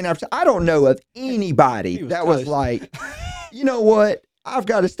 99%. I don't know of anybody that was like, you know what? I've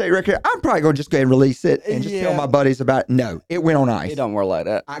got a state record. I'm probably going to just go ahead and release it and just tell my buddies about it. No, it went on ice. It don't work like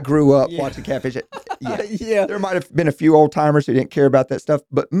that. I grew up watching catfish. Yeah. Yeah. There might have been a few old timers who didn't care about that stuff,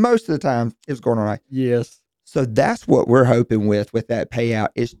 but most of the time it was going on ice. Yes. So that's what we're hoping with that payout,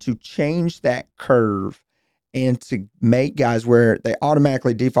 is to change that curve and to make guys where they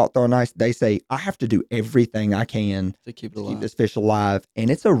automatically default throwing ice. They say, I have to do everything I can To keep it to alive. keep this fish alive. And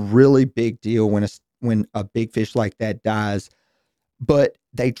it's a really big deal when a big fish like that dies. But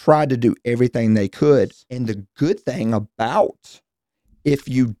they tried to do everything they could. And the good thing about, if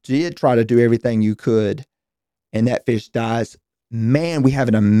you did try to do everything you could and that fish dies, man, we have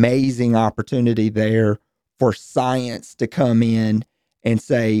an amazing opportunity there for science to come in and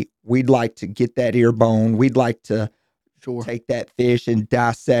say, we'd like to get that ear bone. We'd like to take that fish and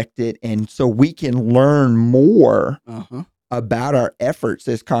dissect it. And so we can learn more about our efforts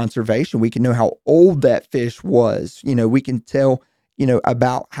as conservation. We can know how old that fish was. We can tell,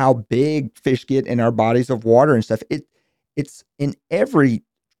 about how big fish get in our bodies of water and stuff. It's in every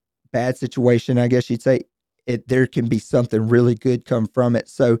bad situation, I guess you'd say, there can be something really good come from it.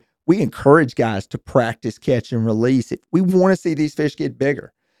 So we encourage guys to practice catch and release. If we want to see these fish get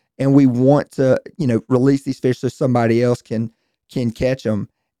bigger and we want to, release these fish so somebody else can catch them.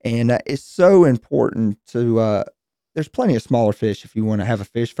 And it's so important to, there's plenty of smaller fish if you want to have a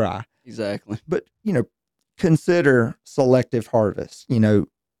fish fry. Exactly. But, consider selective harvest.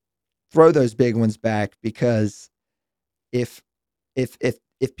 Throw those big ones back, because if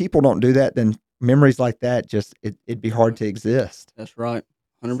people don't do that, then memories like that it'd be hard to exist. That's right.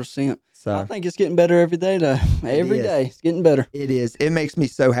 100%. So I think it's getting better every day, though. Every day it's getting better. It is. It makes me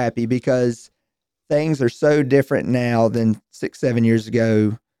so happy, because things are so different now than 6-7 years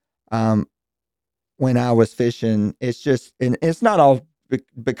ago. When I was fishing, it's just, and it's not all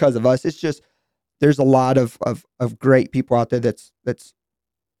because of us. It's just, there's a lot of great people out there that's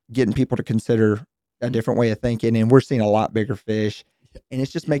getting people to consider a different way of thinking, and we're seeing a lot bigger fish, and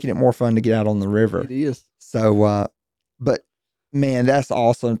it's just making it more fun to get out on the river. It is. So, but Man, that's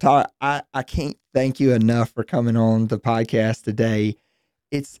awesome. Todd, I can't thank you enough for coming on the podcast today.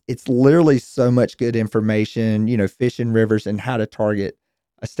 It's literally so much good information, fishing rivers and how to target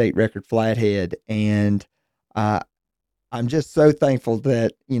a state record flathead. And uh, I'm just so thankful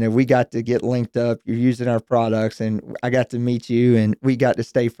that, we got to get linked up. You're using our products and I got to meet you and we got to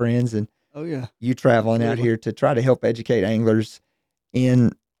stay friends and Oh yeah, you traveling out absolutely. here to try to help educate anglers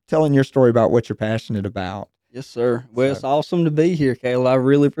in telling your story about what you're passionate about. Yes, sir. Well, So, it's awesome to be here, Kayla. I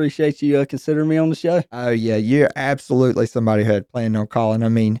really appreciate you considering me on the show. oh yeah, you're absolutely somebody who had planned on calling. I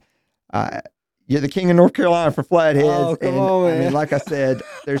mean, uh, you're the king of North Carolina for flatheads, Oh, come and on, I mean, man. like I said,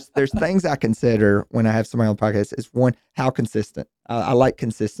 there's things I consider when I have somebody on the podcast. Is one, how consistent. I like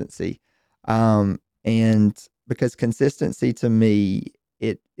consistency, and because consistency to me,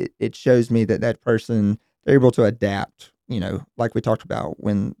 it shows me that that person, they're able to adapt. Like we talked about,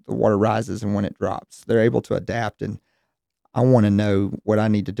 when the water rises and when it drops, they're able to adapt, and I want to know what I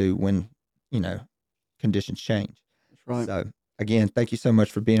need to do when, you know, conditions change. That's right. So, again, thank you so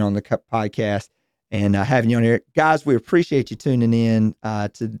much for being on the podcast and having you on here. Guys, we appreciate you tuning in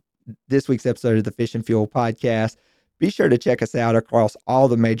to this week's episode of the Fish and Fuel podcast. Be sure to check us out across all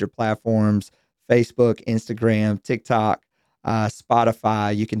the major platforms: Facebook, Instagram, TikTok,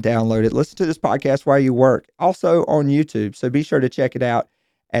 Spotify. You can download it. Listen to this podcast while you work. Also on YouTube. So be sure to check it out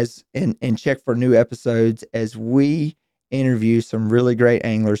and check for new episodes as we interview some really great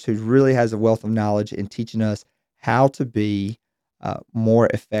anglers who really has a wealth of knowledge in teaching us how to be more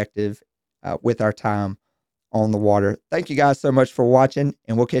effective with our time on the water. Thank you guys so much for watching,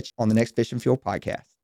 and we'll catch you on the next Fish and Fuel podcast.